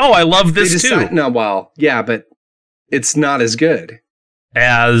they're like, oh, I love this too. No, well, yeah, but it's not as good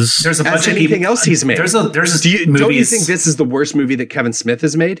as there's a bunch of anything else he's made. Don't you think this is the worst movie that Kevin Smith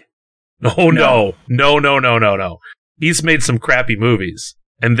has made? No. He's made some crappy movies,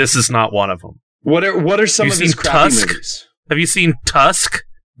 and this is not one of them. What are some of his crappy movies? Have you seen Tusk?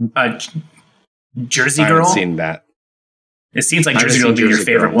 Jersey Girl? I haven't seen that. It seems like Jersey Girl would be your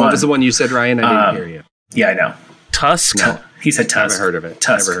favorite one. What was the one you said, Ryan? I didn't hear you. Yeah, I know. Tusk? No, he said Tusk. Never heard of it.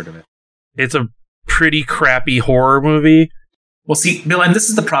 Tusk. Never heard of it. It's a pretty crappy horror movie. Well, see, Bill, and this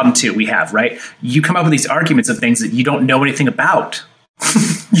is the problem, too, we have, right? You come up with these arguments of things that you don't know anything about.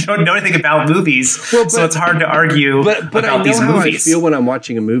 You don't know anything about movies, so it's hard to argue about these movies. But I know how I feel when I'm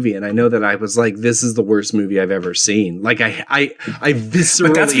watching a movie, and I know that I was like, this is the worst movie I've ever seen. Like, I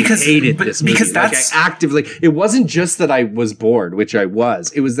viscerally hated this movie. Because I actively... It wasn't just that I was bored, which I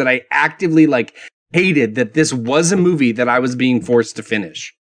was. It was that I actively, hated that this was a movie that I was being forced to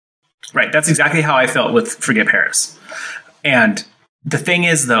finish. Right, that's exactly how I felt with Forgive Harris. And the thing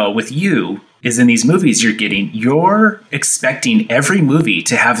is, though, with you... is in these movies you're expecting every movie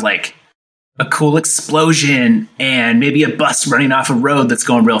to have a cool explosion and maybe a bus running off a road that's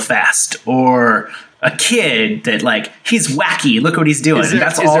going real fast, or a kid that he's wacky, look what he's doing. And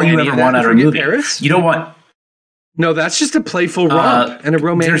that's all you ever want out of a movie. Paris? You don't want... No, that's just a playful romp and a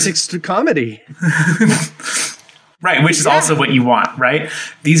romantic comedy. Right, which is also what you want, right?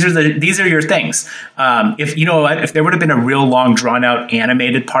 These are your things. If you know what, if there would have been a real long, drawn out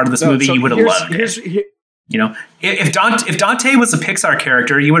animated part of this movie, you would have loved it. If Dante was a Pixar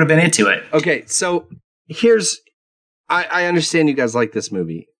character, you would have been into it. Okay, so I understand you guys like this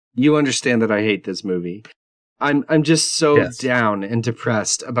movie. You understand that I hate this movie. I'm just so down and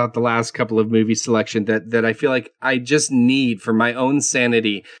depressed about the last couple of movie selection that I feel like I just need, for my own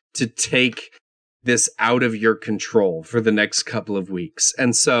sanity, to take this out of your control for the next couple of weeks.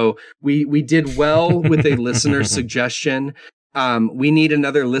 And so we did well with a listener suggestion. We need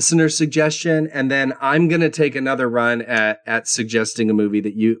another listener suggestion, and then I'm going to take another run at suggesting a movie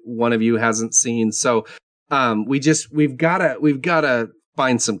that one of you hasn't seen. So we've got to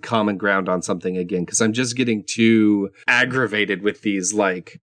find some common ground on something again, because I'm just getting too aggravated with these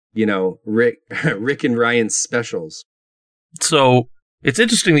Rick and Ryan specials. So it's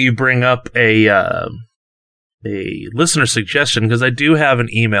interesting that you bring up a listener suggestion, because I do have an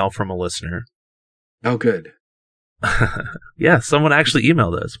email from a listener. Oh, good. Yeah, someone actually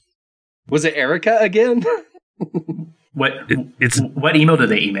emailed us. Was it Erica again? What email did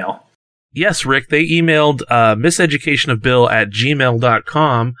they email? Yes, Rick, they emailed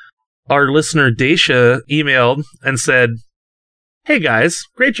miseducationofbill@gmail.com. Our listener, Daisha, emailed and said, "Hey guys,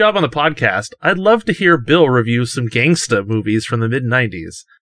 great job on the podcast. I'd love to hear Bill review some gangsta movies from the mid-90s.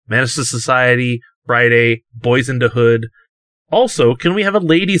 Menace to Society, Friday, Boys in the Hood. Also, can we have a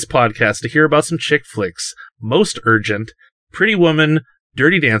ladies podcast to hear about some chick flicks? Most Urgent, Pretty Woman,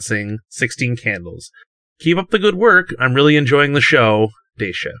 Dirty Dancing, 16 Candles. Keep up the good work. I'm really enjoying the show.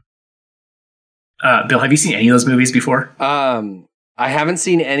 Daisha." Bill, have you seen any of those movies before? I haven't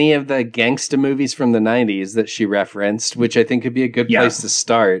seen any of the gangsta movies from the 90s that she referenced, which I think could be a good place to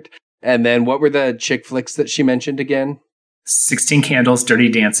start. And then what were the chick flicks that she mentioned again? 16 Candles, Dirty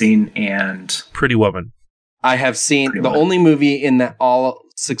Dancing, and Pretty Woman. I have seen only movie in all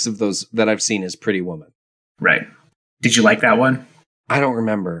 6 of those that I've seen is Pretty Woman. Right. Did you like that one? I don't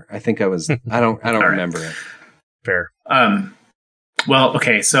remember. I think I was. I don't remember it. Fair. Well,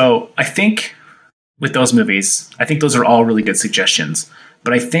 okay. So I think with those movies, I think those are all really good suggestions.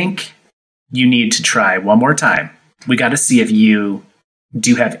 But I think you need to try one more time. We got to see if you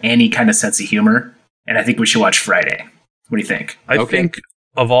do have any kind of sense of humor. And I think we should watch Friday. What do you think? I think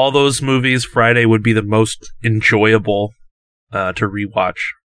of all those movies, Friday would be the most enjoyable to rewatch.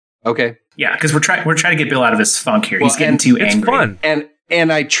 Okay. Yeah, because we're trying to get Bill out of his funk here. He's getting too angry. It's fun.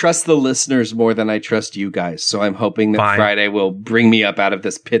 And I trust the listeners more than I trust you guys. So I'm hoping that Friday will bring me up out of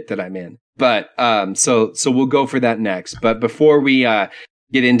this pit that I'm in. But so we'll go for that next. But before we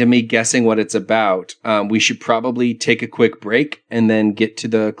get into me guessing what it's about, we should probably take a quick break and then get to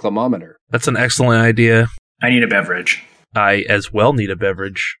the Climometer. That's an excellent idea. I need a beverage. I as well need a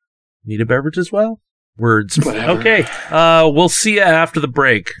beverage. Need a beverage as well? Words. Whatever. Okay. We'll see you after the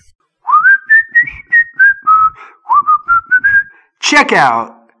break. Check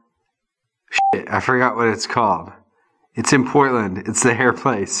out. Shit, I forgot what it's called. It's in Portland. It's the hair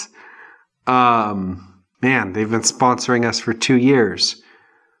place. Man, they've been sponsoring us for 2 years.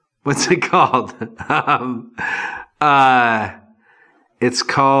 What's it called? It's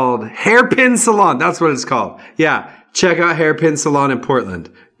called Hairpin Salon. That's what it's called. Yeah, check out Hairpin Salon in Portland.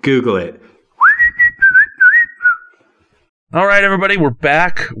 Google it. All right, everybody, we're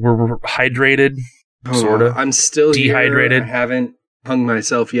back. We're hydrated, sort of. I'm still Dehydrated. Here. I haven't hung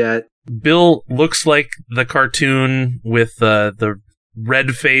myself yet. Bill looks like the cartoon with the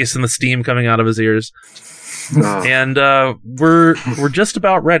red face and the steam coming out of his ears. Oh. And we're just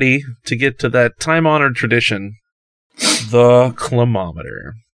about ready to get to that time-honored tradition, the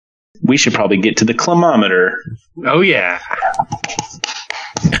Climometer. We should probably get to the Climometer. Oh, yeah.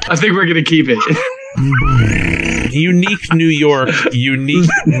 I think we're going to keep it. Unique New York.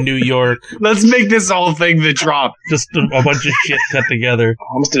 Let's make this whole thing the drop. Just a bunch of shit cut together.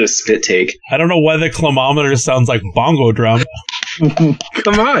 Almost did a spit take. I don't know why the Climometer sounds like bongo drum.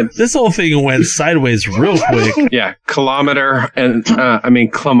 Come on. This whole thing went sideways real quick. Yeah, Climometer and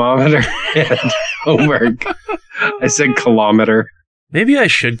Climometer and homework. I said kilometer. Maybe I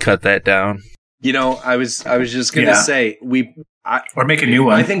should cut that down. You know, I was just gonna say Or make a new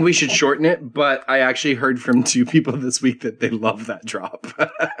one. I think we should shorten it, but I actually heard from 2 people this week that they love that drop.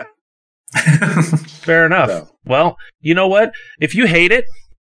 Fair enough. So. Well, you know what? If you hate it,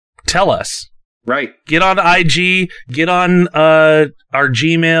 tell us. Right. Get on IG, get on our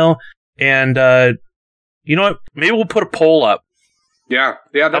Gmail, and you know what? Maybe we'll put a poll up. Yeah,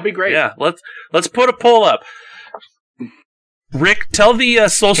 that'd be great. Yeah, let's put a poll up. Rick, tell the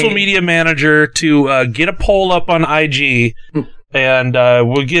social media manager to get a poll up on IG, and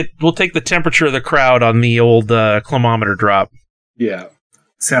we'll take the temperature of the crowd on the old Climometer drop. Yeah.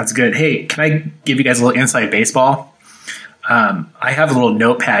 Sounds good. Hey, can I give you guys a little inside baseball? I have a little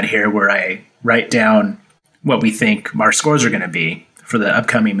notepad here where I write down what we think our scores are going to be for the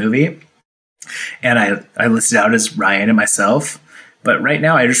upcoming movie. And I listed out as Ryan and myself. But right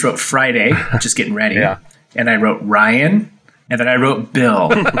now I just wrote Friday, just getting ready. Yeah. And I wrote Ryan. And then I wrote Bill.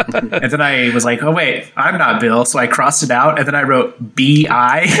 And then I was like, oh, wait, I'm not Bill. So I crossed it out. And then I wrote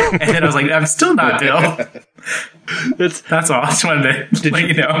B-I. And then I was like, I'm still not Bill. That's all. I just wanted to let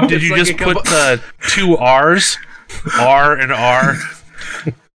you know. Did you like just put 2 R's? R and R?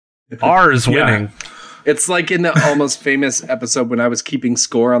 R is winning. Yeah. It's like in the Almost Famous episode when I was keeping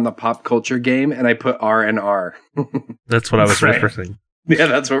score on the pop culture game and I put R and R. That's what I was Right. referencing. Yeah,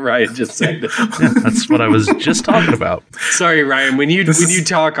 that's what Ryan just said. Yeah, that's what I was just talking about. Sorry, Ryan. When you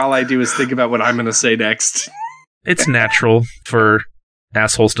talk, all I do is think about what I'm going to say next. It's natural for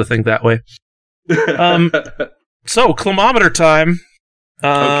assholes to think that way. So, Climometer time.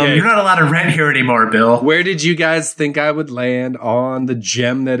 Okay. You're not allowed to rent here anymore, Bill. Where did you guys think I would land on the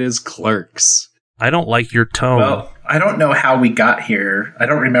gem that is Clerks? I don't like your tone. Well, I don't know how we got here. I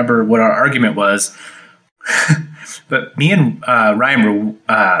don't remember what our argument was. But me and Ryan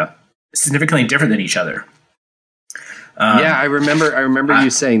were significantly different than each other. Yeah, I remember you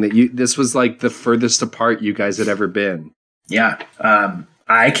saying that this was like the furthest apart you guys had ever been. Yeah.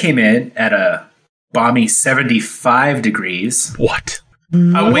 I came in at a balmy 75 degrees. What?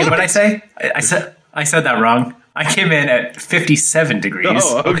 Oh, wait, what did I say? I said that wrong. I came in at 57 degrees.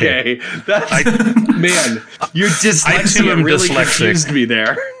 Oh, okay. Man, your I too dyslexia am really dyslexic. confused me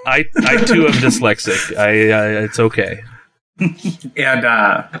there. I too am dyslexic. It's okay. And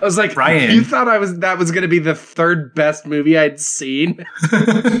I was like, Ryan. you thought that was going to be the 3rd best movie I'd seen?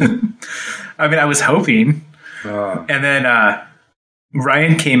 I mean, I was hoping. And then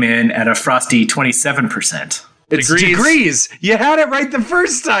Ryan came in at a frosty 27%. It's degrees. You had it right the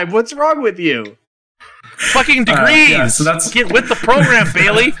first time. What's wrong with you? Fucking degrees. Yeah, so that's Get with the program,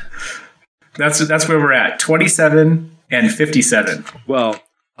 Bailey. that's where we're at. 27 and 57. Well,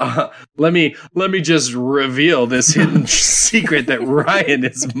 let me just reveal this hidden secret that Ryan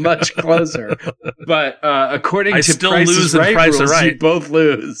is much closer. But according I to still Price lose is in Right Price is rules, Right. you both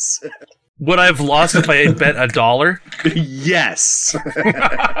lose. Would I have lost if I had bet $1? Yes.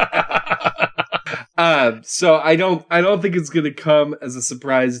 So I don't think it's going to come as a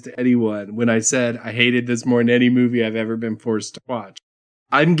surprise to anyone when I said I hated this more than any movie I've ever been forced to watch.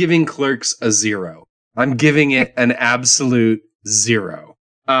 I'm giving Clerks a 0. I'm giving it an absolute 0.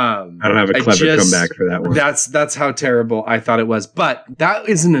 I don't have a clever comeback for that one. That's how terrible I thought it was. But that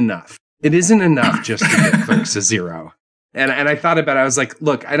isn't enough. It isn't enough just to get Clerks a 0. And I thought about it. I was like,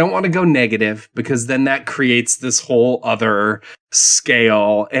 look, I don't want to go negative because then that creates this whole other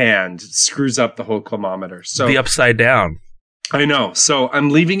scale and screws up the whole climometer. So the upside down. I know. So I'm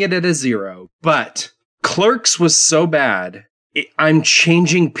leaving it at a 0. But Clerks was so bad, I'm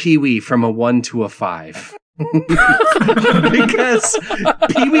changing Pee-wee from a 1 to a 5. Because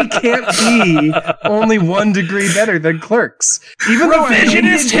Pee-wee can't be only 1 degree better than Clerks. Even though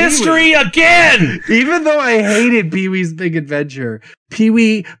Revisionist history again! Even though I hated Pee-wee's Big Adventure,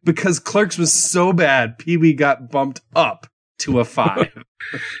 Pee-wee, because Clerks was so bad, Pee-wee got bumped up to a 5.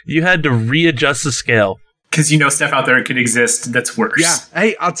 You had to readjust the scale. Because you know stuff out there could exist that's worse. Yeah.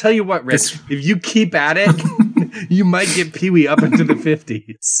 Hey, I'll tell you what, Rick. If you keep at it, you might get Pee-wee up into the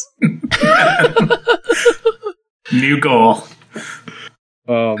 50s. New goal.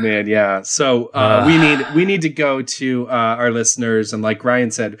 Oh man, yeah. So we need to go to our listeners, and like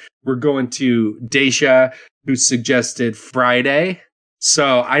Ryan said, we're going to Daisha, who suggested Friday.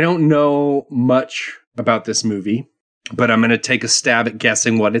 So I don't know much about this movie, but I'm going to take a stab at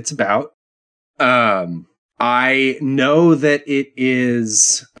guessing what it's about. I know that it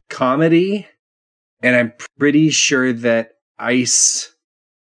is comedy, and I'm pretty sure that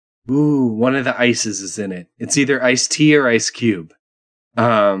one of the ices is in it. It's either iced tea or Ice Cube.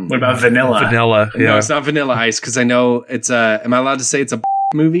 What about vanilla? Vanilla, yeah. No, it's not Vanilla Ice because I know it's a. Am I allowed to say it's a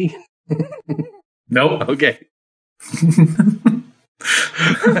movie? Nope. Okay.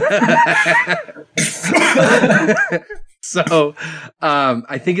 So,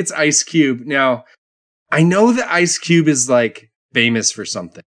 I think it's Ice Cube. Now, I know that Ice Cube is like famous for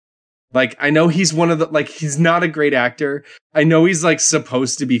something. Like, I know he's one of the, like, he's not a great actor. I know he's like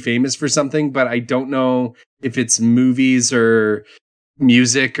supposed to be famous for something, but I don't know if it's movies or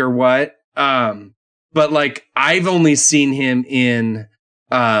music or what. But like, I've only seen him in,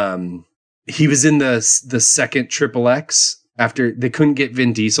 he was in the second XXX after they couldn't get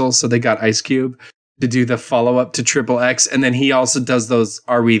Vin Diesel. So they got Ice Cube to do the follow up to XXX. And then he also does those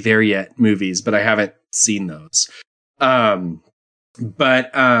Are We There Yet movies, but I haven't seen those. I'm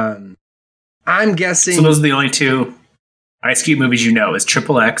guessing. So those are the only two Ice Cube movies you know is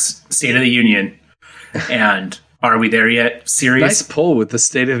XXX, State of the Union, and Are We There Yet series. Nice pull with the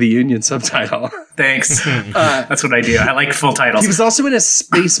State of the Union subtitle. Thanks. That's what I do. I like full titles. He was also in a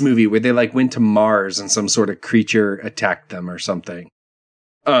space movie where they like went to Mars and some sort of creature attacked them or something.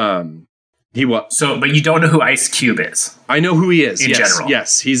 He was. So, but you don't know who Ice Cube is. I know who he is. In general.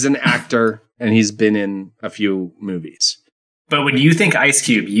 Yes, he's an actor and he's been in a few movies. But when you think Ice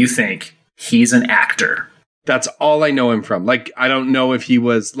Cube, you think he's an actor. That's all I know him from. Like, I don't know if he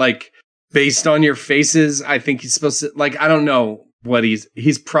was like based on your faces. I think he's supposed to like. I don't know what he's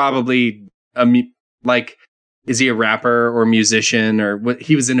probably like. Is he a rapper or a musician or what?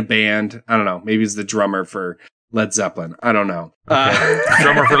 He was in a band. I don't know. Maybe he's the drummer for Led Zeppelin. I don't know. Okay.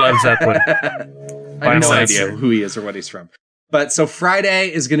 Drummer for Led Zeppelin. I have no idea who he is or what he's from. But so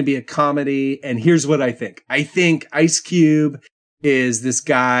Friday is going to be a comedy. And here's what I think. I think Ice Cube is this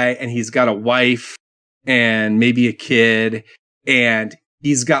guy and he's got a wife and maybe a kid. And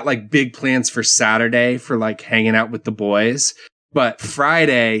he's got like big plans for Saturday for like hanging out with the boys. But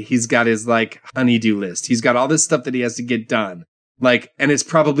Friday, he's got his like honey-do list. He's got all this stuff that he has to get done. Like, and it's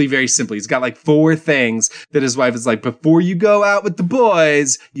probably very simple. He's got like 4 things that his wife is like, before you go out with the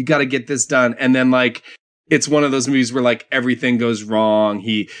boys, you got to get this done. And then like, it's one of those movies where like everything goes wrong.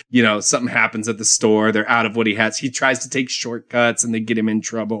 He, you know, something happens at the store. They're out of what he has. He tries to take shortcuts and they get him in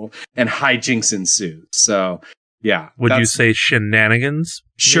trouble and hijinks ensue. So yeah. Would you say shenanigans?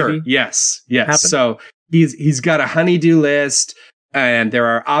 Sure. Maybe? Yes. Happen? So he's got a honey-do list. And there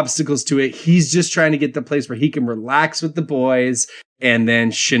are obstacles to it. He's just trying to get the place where he can relax with the boys, and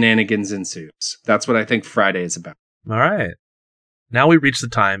then shenanigans ensues. That's what I think Friday is about. All right. Now we reach the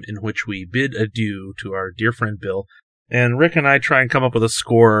time in which we bid adieu to our dear friend Bill, and Rick and I try and come up with a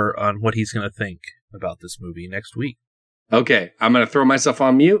score on what he's going to think about this movie next week. Okay, I'm going to throw myself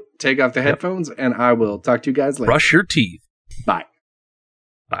on mute, take off the headphones, and I will talk to you guys later. Brush your teeth. Bye.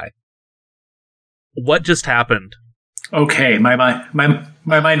 Bye. What just happened? Okay, my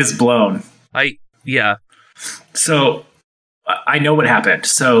mind is blown. Yeah. So I know what happened.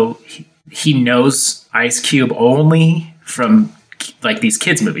 So he knows Ice Cube only from like these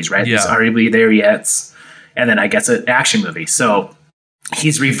kids movies, right? Yeah. These Are We There Yet? And then I guess an action movie. So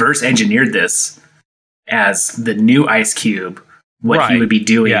he's reverse engineered this as the new Ice Cube, what he would be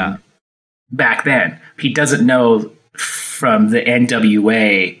doing back then. He doesn't know from the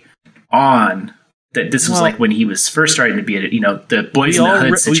NWA on that this was like when he was first starting to be, the Boys in the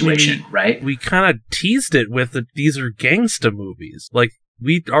Hood situation, right? We kind of teased it with these are gangsta movies. Like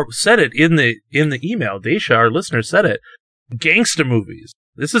we said it in the email. Daisha, our listener, said it. Gangsta movies.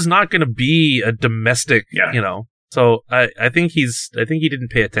 This is not going to be a domestic, So I think he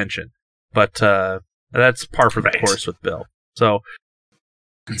didn't pay attention, but that's par for the course with Bill. So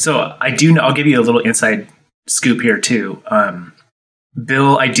I do know. I'll give you a little inside scoop here too.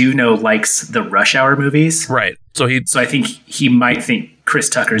 Bill, I do know, likes the Rush Hour movies, right? So I think he might think Chris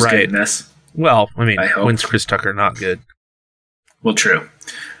Tucker's good in this. Well, I mean, when's Chris Tucker not good? Well, true.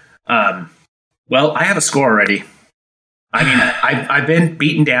 Well, I have a score already. I mean, I've been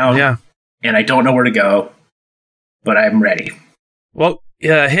beaten down, and I don't know where to go, but I'm ready. Well,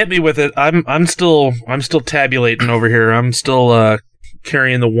 yeah, hit me with it. I'm still tabulating over here. I'm still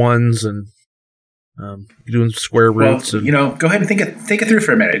carrying the ones and doing square roots. Well, go ahead and think it through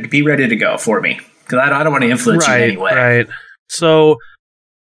for a minute. Be ready to go for me, because I don't want to influence you in any way. Right. So,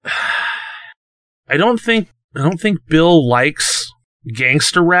 I don't think Bill likes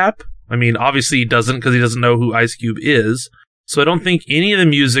gangster rap. I mean, obviously he doesn't, because he doesn't know who Ice Cube is. So I don't think any of the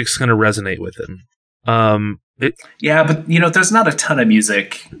music's going to resonate with him. But there's not a ton of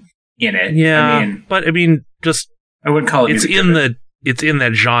music in it. Yeah, but I mean, just I wouldn't call it. It's in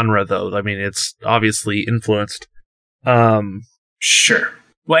that genre, though. I mean, it's obviously influenced. Sure.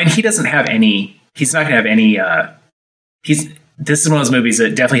 Well, and he doesn't have any. He's not going to have any. This is one of those movies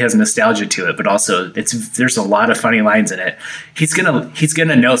that definitely has nostalgia to it, but also there's a lot of funny lines in it. He's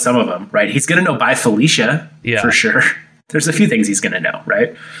gonna know some of them, right? He's gonna know Bye Felicia, for sure. There's a few things he's gonna know,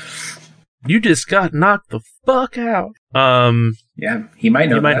 right? You just got knocked the fuck out. Yeah, he might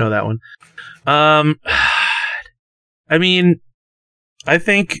know. He might know that one. I mean, I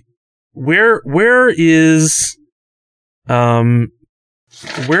think where is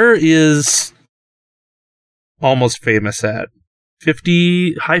Almost Famous at?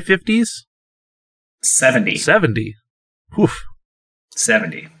 50, high 50s? 70. 70. Oof.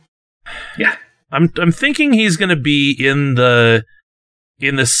 70. Yeah. I'm thinking he's going to be in the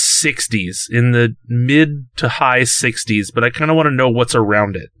 60s, in the mid to high 60s, but I kind of want to know what's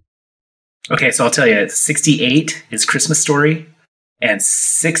around it. Okay, so I'll tell you, 68 is Christmas Story, and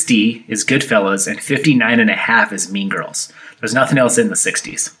 60 is Goodfellas, and 59.5 is Mean Girls. There's nothing else in the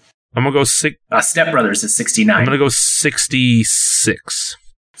 60s. I'm going to go Step Brothers is 69. I'm going to go 66.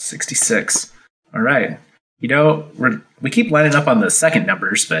 66. All right. We keep lining up on the second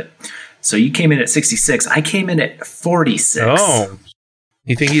numbers, but so you came in at 66. I came in at 46. Oh.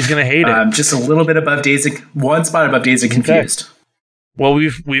 You think he's going to hate it? Just a little bit above one spot above Dazed and Confused. Okay. Well,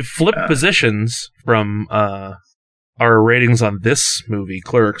 we've flipped positions from our ratings on this movie,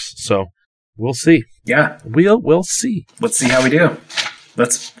 Clerks, so we'll see. Yeah. We'll see. Let's see how we do.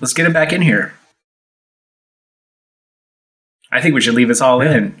 Let's get him back in here. I think we should leave this all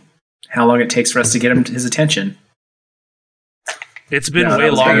in. How long it takes for us to get him his attention. It's been way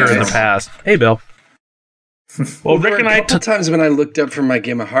longer in the past. Hey, Bill. Well, Rick and I a couple times when I looked up from my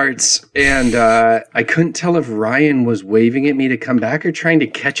Game of Hearts, and I couldn't tell if Ryan was waving at me to come back or trying to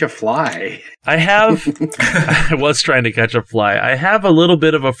catch a fly. I was trying to catch a fly. I have a little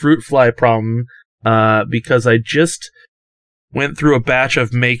bit of a fruit fly problem because I just went through a batch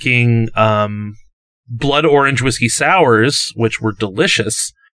of making blood orange whiskey sours, which were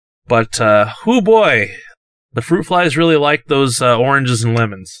delicious. But, boy, the fruit flies really like those oranges and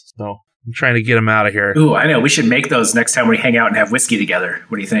lemons. So I'm trying to get them out of here. Ooh, I know. We should make those next time we hang out and have whiskey together.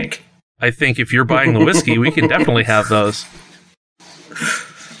 What do you think? I think if you're buying the whiskey, we can definitely have those.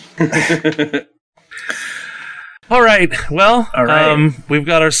 All right. Well, we've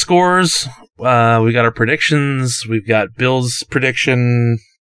got our scores. We got our predictions. We've got Bill's prediction.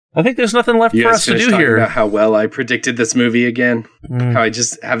 I think there's nothing left for us to do here. About how well I predicted this movie again. How I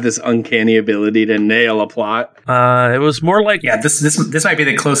just have this uncanny ability to nail a plot. It was more like this might be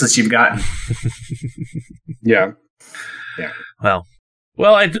the closest you've gotten. Yeah. Well,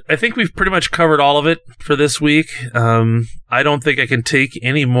 I think we've pretty much covered all of it for this week. I don't think I can take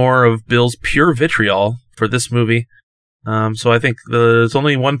any more of Bill's pure vitriol for this movie. So I think there's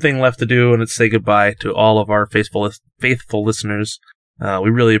only one thing left to do, and it's say goodbye to all of our faithful listeners.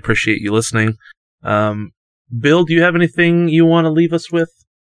 We really appreciate you listening. Bill, do you have anything you want to leave us with?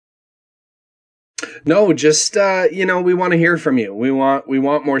 No, just we want to hear from you. We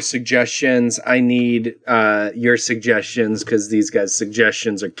want more suggestions. I need your suggestions because these guys'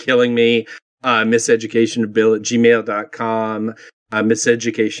 suggestions are killing me. miseducationofbill@gmail.com,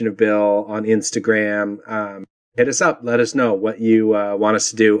 miseducationofbill on Instagram. Hit us up. Let us know what you want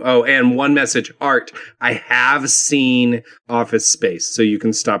us to do. Oh, and one message, Art. I have seen Office Space, so you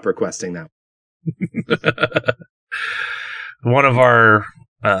can stop requesting that. One of our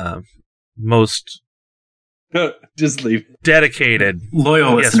most just leave dedicated,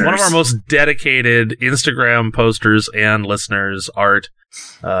 loyal listeners. One of our most dedicated Instagram posters and listeners, Art.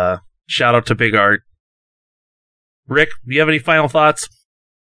 Shout out to Big Art. Rick, do you have any final thoughts?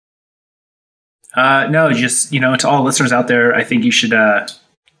 No, just, to all listeners out there, I think you should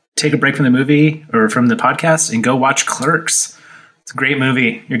take a break from the movie or from the podcast and go watch Clerks. It's a great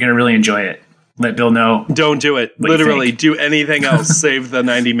movie. You're going to really enjoy it. Let Bill know. Don't do it. Literally, do anything else. Save the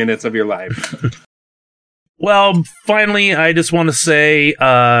 90 minutes of your life. Well, finally, I just want to say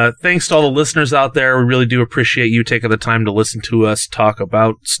thanks to all the listeners out there. We really do appreciate you taking the time to listen to us talk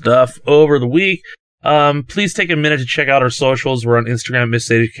about stuff over the week. Please take a minute to check out our socials. We're on Instagram,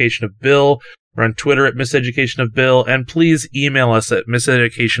 Miseducation of Bill. We're on Twitter at Miseducation of Bill. And please email us at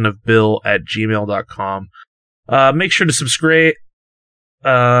miseducationofbill@gmail.com. Make sure to subscribe.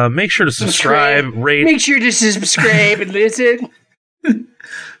 Rate. Make sure to subscribe and listen. Do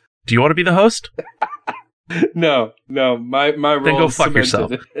you want to be the host? No. My role. Then go fuck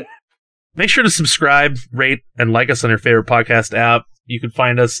yourself. Make sure to subscribe, rate, and like us on your favorite podcast app. You can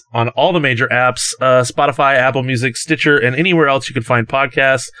find us on all the major apps, Spotify, Apple Music, Stitcher, and anywhere else you can find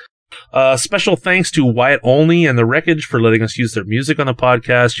podcasts. Special thanks to Wyatt Olney and The Wreckage for letting us use their music on the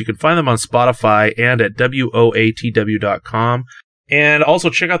podcast. You can find them on Spotify and at WOATW.com. And also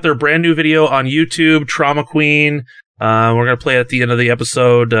check out their brand new video on YouTube, Trauma Queen. We're going to play it at the end of the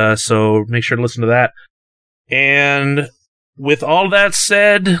episode, so make sure to listen to that. And with all that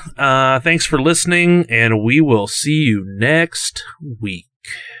said, thanks for listening, and we will see you next week.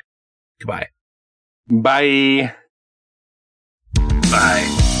 Goodbye. Bye. Bye.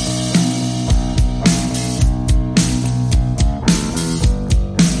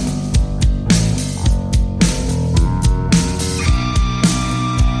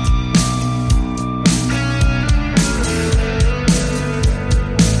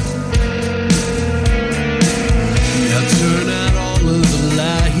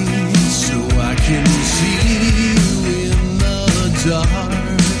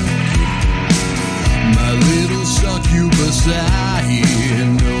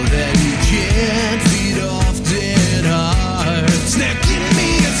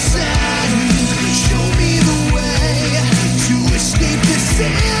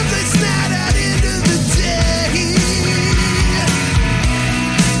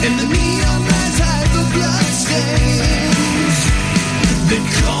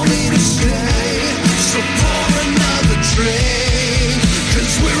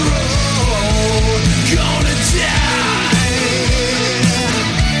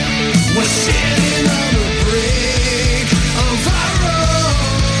 We're standing on the brink of our own.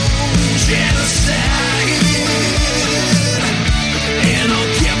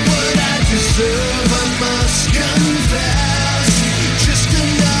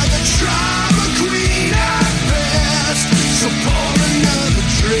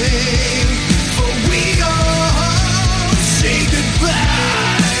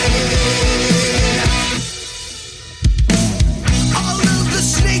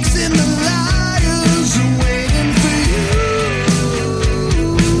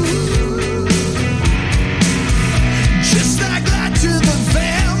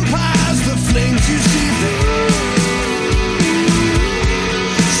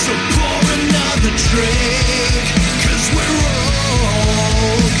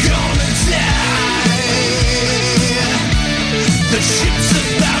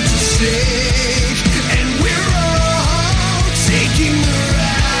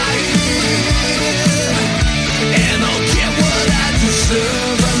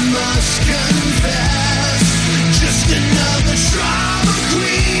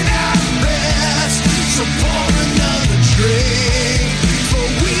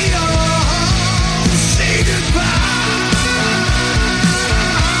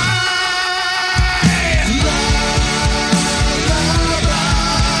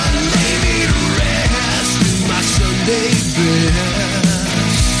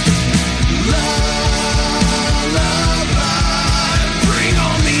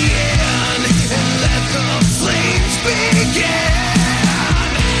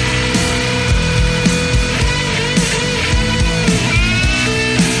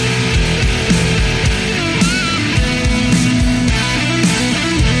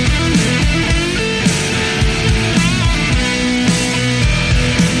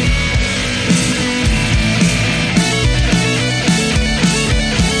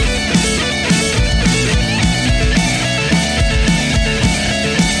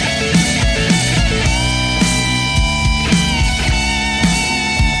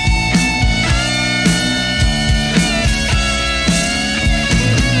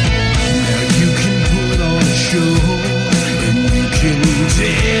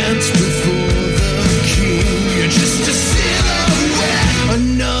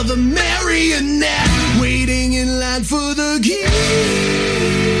 marionette waiting in line for the guillotine.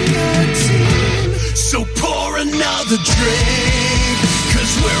 So pour another drink,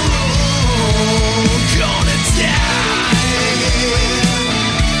 'cause we're all gonna die.